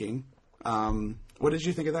striking. What did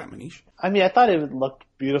you think of that, Manish? I mean, I thought it looked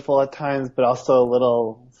beautiful at times, but also a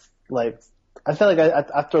little, like, I felt like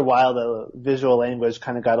after a while the visual language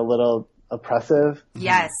kind of got a little oppressive.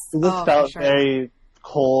 Yes. It just felt very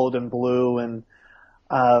cold and blue, and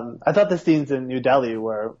I thought the scenes in New Delhi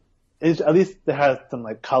were, at least they had some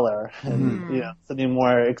like color and something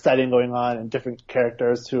more exciting going on and different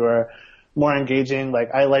characters who are more engaging.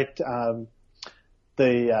 Like I liked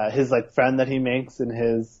his like friend that he makes and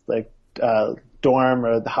his like dorm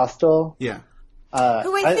or the hostel. Yeah. Who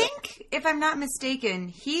I think, if I'm not mistaken,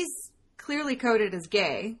 he's clearly coded as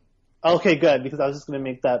gay. Okay, good, because I was just going to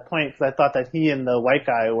make that point, because I thought that he and the white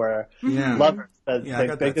guy were lovers, but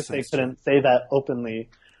I guess they couldn't say that openly.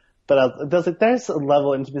 But I was like, there's a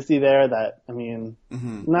level of intimacy there that,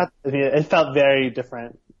 it felt very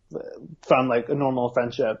different from like a normal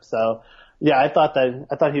friendship. So, yeah, I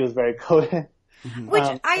thought he was very coded.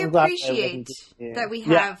 Which I appreciate that we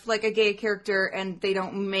have like a gay character and they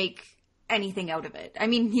don't make anything out of it. I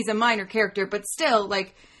mean, he's a minor character, but still,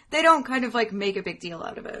 like, they don't kind of like make a big deal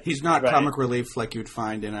out of it. He's not comic relief like you'd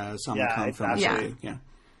find in a Summer film. Yeah.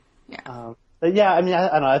 But yeah, I mean, I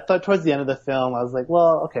don't know. I thought towards the end of the film, I was like,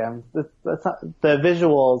 well, okay, that's not, the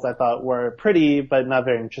visuals I thought were pretty, but not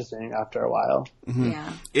very interesting after a while. Mm-hmm.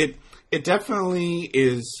 Yeah. It definitely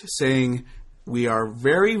is saying we are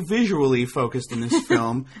very visually focused in this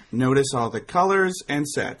film. Notice all the colors and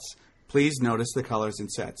sets. Please notice the colors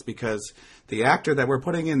and sets, because the actor that we're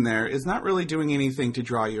putting in there is not really doing anything to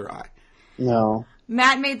draw your eye. No.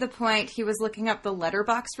 Matt made the point, he was looking up the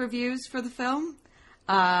Letterboxd reviews for the film,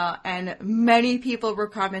 and many people were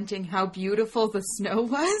commenting how beautiful the snow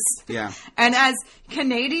was. Yeah. And as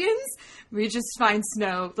Canadians, we just find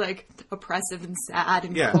snow, like, oppressive and sad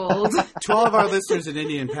and cold. To all of our listeners in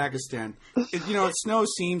India and Pakistan, snow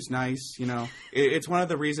seems nice, It's one of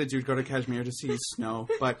the reasons you'd go to Kashmir to see snow,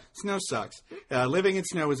 but snow sucks. Living in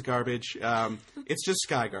snow is garbage. It's just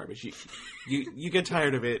sky garbage. You get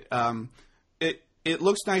tired of it. It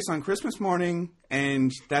looks nice on Christmas morning,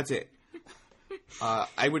 and that's it.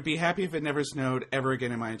 I would be happy if it never snowed ever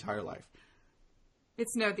again in my entire life. It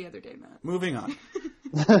snowed the other day, Matt. Moving on.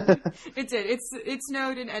 It did. It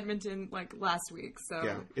snowed in Edmonton like last week. So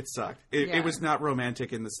yeah, it sucked. It was not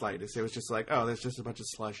romantic in the slightest. It was just like, oh, there's just a bunch of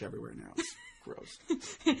slush everywhere now. It's gross.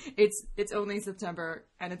 It's only September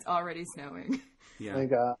and it's already snowing. Yeah.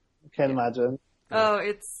 Like, can't imagine. Oh,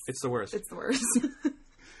 it's the worst. It's the worst.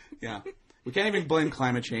 Yeah. We can't even blame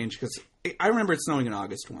climate change because I remember it snowing in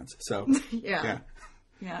August once. So yeah.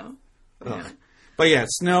 But yeah,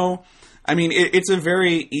 snow. I mean, it's a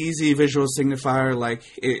very easy visual signifier. Like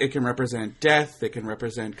it can represent death. It can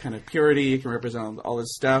represent kind of purity. It can represent all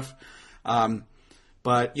this stuff.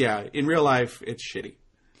 But yeah, in real life, it's shitty.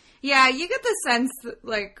 Yeah, you get the sense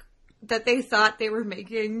that they thought they were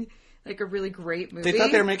making like a really great movie. They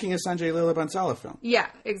thought they were making a Sanjay Leela Bhansali film. Yeah,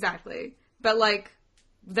 exactly. But like,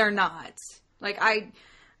 they're not. Like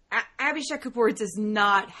Abhishek Kapoor does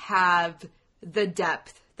not have the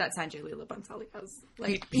depth that Sanjay Leela Bhansali has.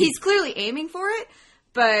 Like, he's clearly aiming for it,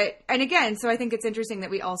 and again, so I think it's interesting that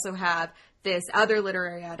we also have this other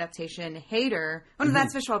literary adaptation, Hader. Oh, no,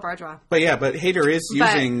 that's Vishal Bardwaj. But Hader is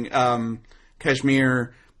using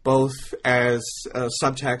Kashmir both as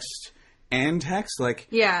subtext and text. Like,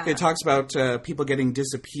 it talks about people getting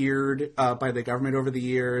disappeared by the government over the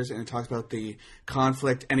years, and it talks about the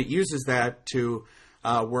conflict, and it uses that to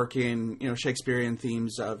work in Shakespearean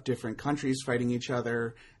themes of different countries fighting each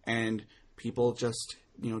other and people just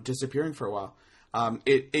disappearing for a while.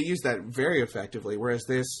 It used that very effectively, whereas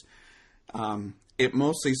this it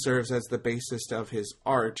mostly serves as the basis of his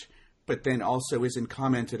art, but then also isn't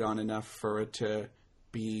commented on enough for it to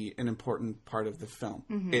be an important part of the film.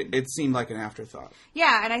 Mm-hmm. It seemed like an afterthought.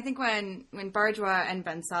 Yeah, and I think when Bardwaj and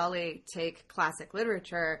Bhansali take classic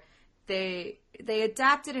literature, they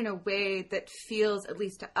adapt it in a way that feels, at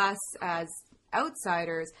least to us as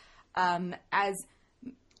outsiders, as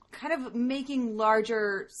kind of making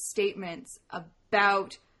larger statements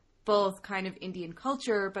about both kind of Indian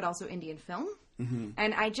culture, but also Indian film. Mm-hmm.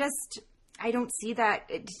 And I don't see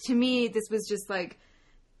that. To me, this was just like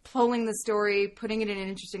pulling the story, putting it in an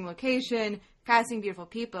interesting location, casting beautiful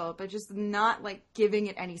people, but just not like giving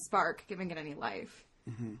it any spark, giving it any life.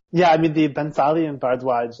 Mm-hmm. Yeah, I mean, the Bhansali and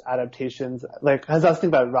Bardwaj adaptations, like, as I was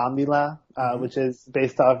thinking about Ram Leela, which is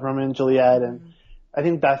based off Romeo and Juliet, and I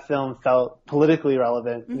think that film felt politically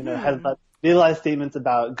relevant, had made a lot of statements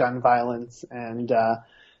about gun violence and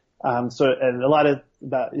and a lot of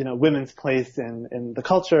about, women's place in the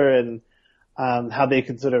culture and how they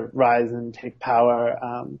could sort of rise and take power.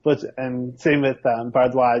 And same with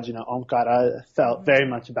Bardwaj, Omkara felt very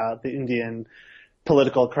much about the Indian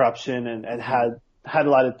political corruption and had a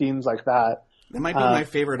lot of themes like that. That might be my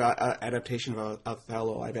favorite adaptation of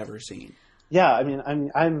Othello I've ever seen. Yeah, I mean,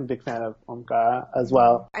 I'm a big fan of Omkara as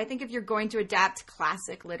well. I think if you're going to adapt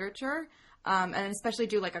classic literature, and especially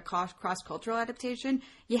do like a cross-cultural adaptation,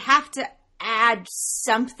 you have to add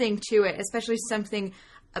something to it, especially something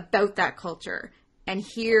about that culture. And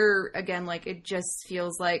here, again, like, it just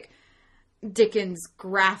feels like Dickens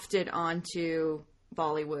grafted onto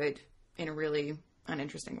Bollywood in a really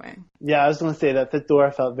uninteresting way. Yeah, I was going to say that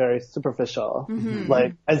Fatura felt very superficial,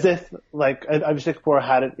 like as if like Abhishek Kapoor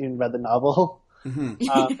hadn't even read the novel.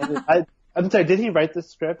 I'm sorry, did he write the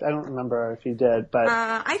script? I don't remember if he did, but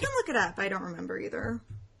I can look it up. I don't remember either.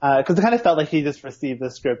 Because it kind of felt like he just received the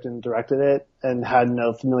script and directed it and had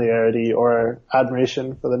no familiarity or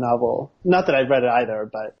admiration for the novel. Not that I've read it either,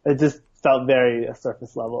 but it just felt very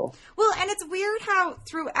surface level. Well, and it's weird how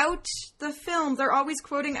throughout the film they're always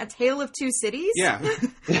quoting A Tale of Two Cities. Yeah.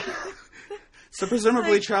 So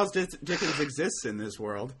presumably Charles Dickens exists in this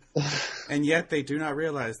world, and yet they do not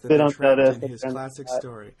realize that they're trapped in his classic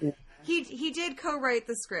story. Yeah. He did co-write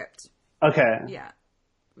the script. Okay. Yeah.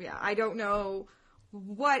 I don't know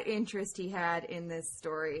what interest he had in this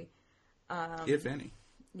story, if any.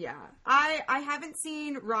 Yeah. I haven't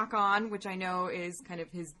seen Rock On, which I know is kind of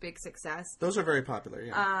his big success. Those are very popular,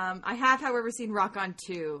 yeah. I have, however, seen Rock On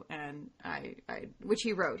 2, and I which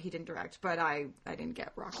he wrote. He didn't direct, but I didn't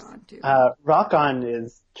get Rock On 2. Rock On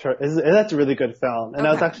that's a really good film. And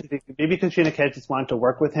I was actually thinking maybe Katrina Kaif just wanted to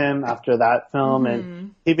work with him after that film.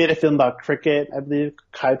 And he made a film about cricket, I believe,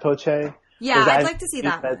 Kai Poche. Yeah, I'd like to see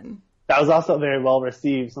that one. That was also very well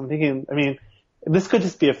received. So I'm thinking, I mean, this could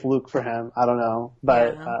just be a fluke for him. I don't know.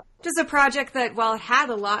 But just a project that, well, it had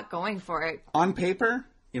a lot going for it. On paper,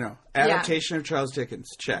 adaptation of Charles Dickens,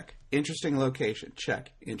 check. Interesting location,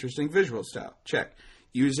 check. Interesting visual style, check.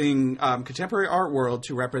 Using contemporary art world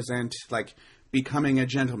to represent, like, becoming a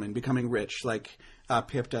gentleman, becoming rich, like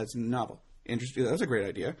Pip does in the novel. Interesting. That's a great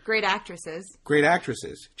idea. Great actresses. Great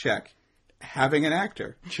actresses, check. Having an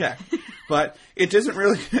actor, check. But it doesn't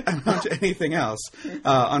really amount to anything else,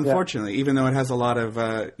 unfortunately, even though it has a lot of,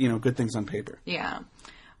 good things on paper. Yeah.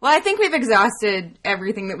 Well, I think we've exhausted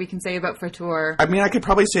everything that we can say about Fatura. I mean, I could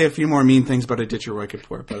probably say a few more mean things about Aditya Roy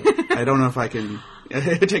Kapoor, but I don't know if I can.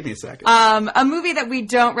 Take me a second. A movie that we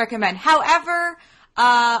don't recommend. However,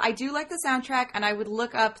 I do like the soundtrack, and I would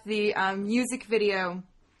look up the music video.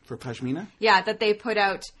 For Pashmina? Yeah, that they put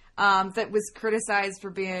out. That was criticized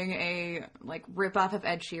for being a rip-off of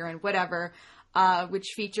Ed Sheeran, whatever, which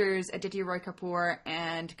features Aditya Roy Kapoor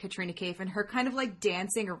and Katrina Kaif and her kind of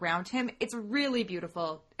dancing around him. It's really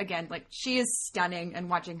beautiful. Again, she is stunning, and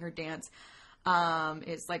watching her dance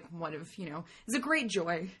is one of, is a great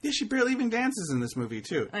joy. Yeah, she barely even dances in this movie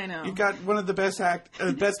too. I know. You've got one of the best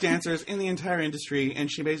best dancers in the entire industry,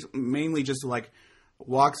 and she mainly just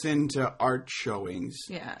walks into art showings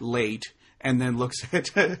late. And then looks at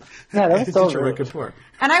that's so rude. Kapoor.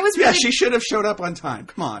 And I was really, she should have showed up on time.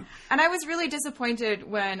 Come on. And I was really disappointed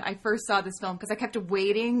when I first saw this film because I kept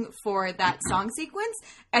waiting for that song sequence,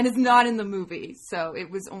 and it's not in the movie, so it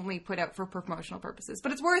was only put out for promotional purposes.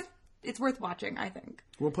 But it's worth watching, I think.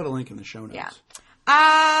 We'll put a link in the show notes. Yeah.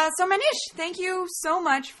 So Manish, thank you so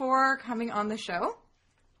much for coming on the show.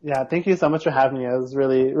 Yeah, thank you so much for having me. It was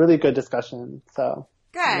really, really good discussion. So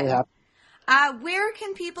good. I'm really happy. Where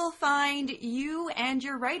can people find you and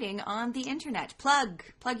your writing on the internet? Plug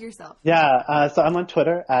yourself. Yeah, so I'm on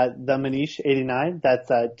Twitter at themanish89. That's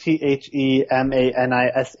THEMANISH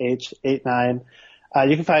 89.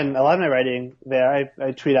 You can find a lot of my writing there.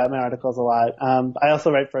 I tweet out my articles a lot. I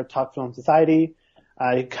also write for Talk Film Society.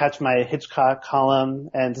 You can catch my Hitchcock column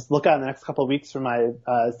and just look out in the next couple of weeks for my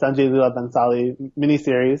Sanjay Leela Bhansali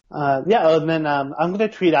miniseries. And then I'm going to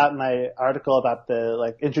tweet out my article about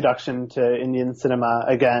the introduction to Indian cinema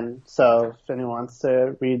again. So if anyone wants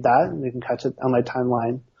to read that, you can catch it on my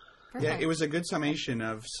timeline. Perfect. Yeah, it was a good summation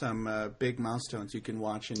of some big milestones you can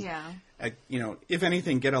watch, and if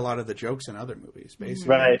anything, get a lot of the jokes in other movies,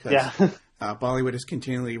 basically. Right. Yeah. Bollywood is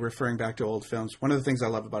continually referring back to old films. One of the things I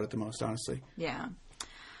love about it the most, honestly. Yeah.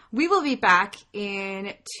 We will be back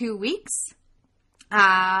in 2 weeks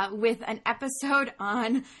with an episode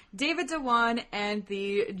on David Dhawan and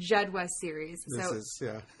the Jadwa series.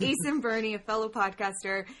 Asim Bernie, a fellow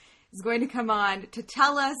podcaster, is going to come on to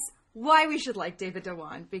tell us why we should like David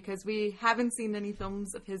Dhawan, because we haven't seen any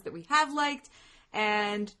films of his that we have liked,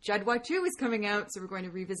 and Jadwa 2 is coming out, so we're going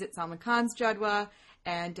to revisit Salman Khan's Jadwa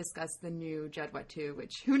and discuss the new Jadwa 2,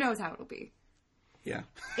 which who knows how it'll be. Yeah.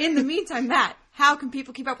 In the meantime, Matt, how can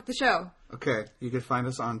people keep up with the show? Okay, you can find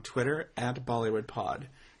us on Twitter at BollywoodPod.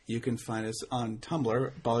 You can find us on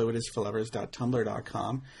Tumblr,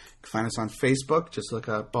 bollywoodisforlovers.tumblr.com. You can find us on Facebook, just look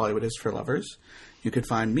up Bollywood is for Lovers. You can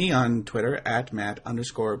find me on Twitter at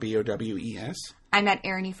Matt_BOWES. I'm at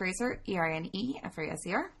Erin E. Fraser,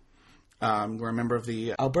 ERNEFRASER. We're a member of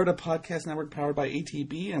the Alberta Podcast Network powered by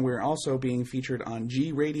ATB, and we're also being featured on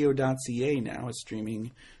gradio.ca now, a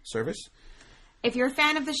streaming service. If you're a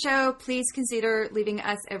fan of the show, please consider leaving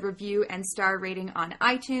us a review and star rating on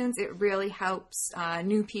iTunes. It really helps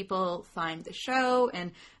new people find the show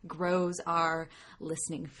and grows our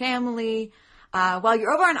listening family. While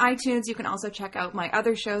you're over on iTunes, you can also check out my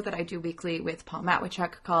other show that I do weekly with Paul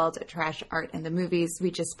Matwichuk called Trash Art and the Movies. We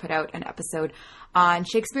just put out an episode on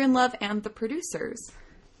Shakespeare in Love and the producers.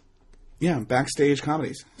 Yeah, backstage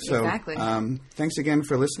comedies. So, exactly. Thanks again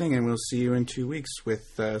for listening, and we'll see you in 2 weeks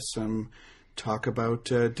with some talk about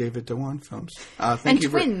David Dewan films. And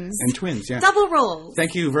twins. And twins, yeah. Double roles.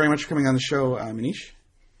 Thank you very much for coming on the show, Manish.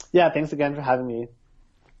 Yeah, thanks again for having me.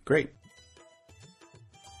 Great.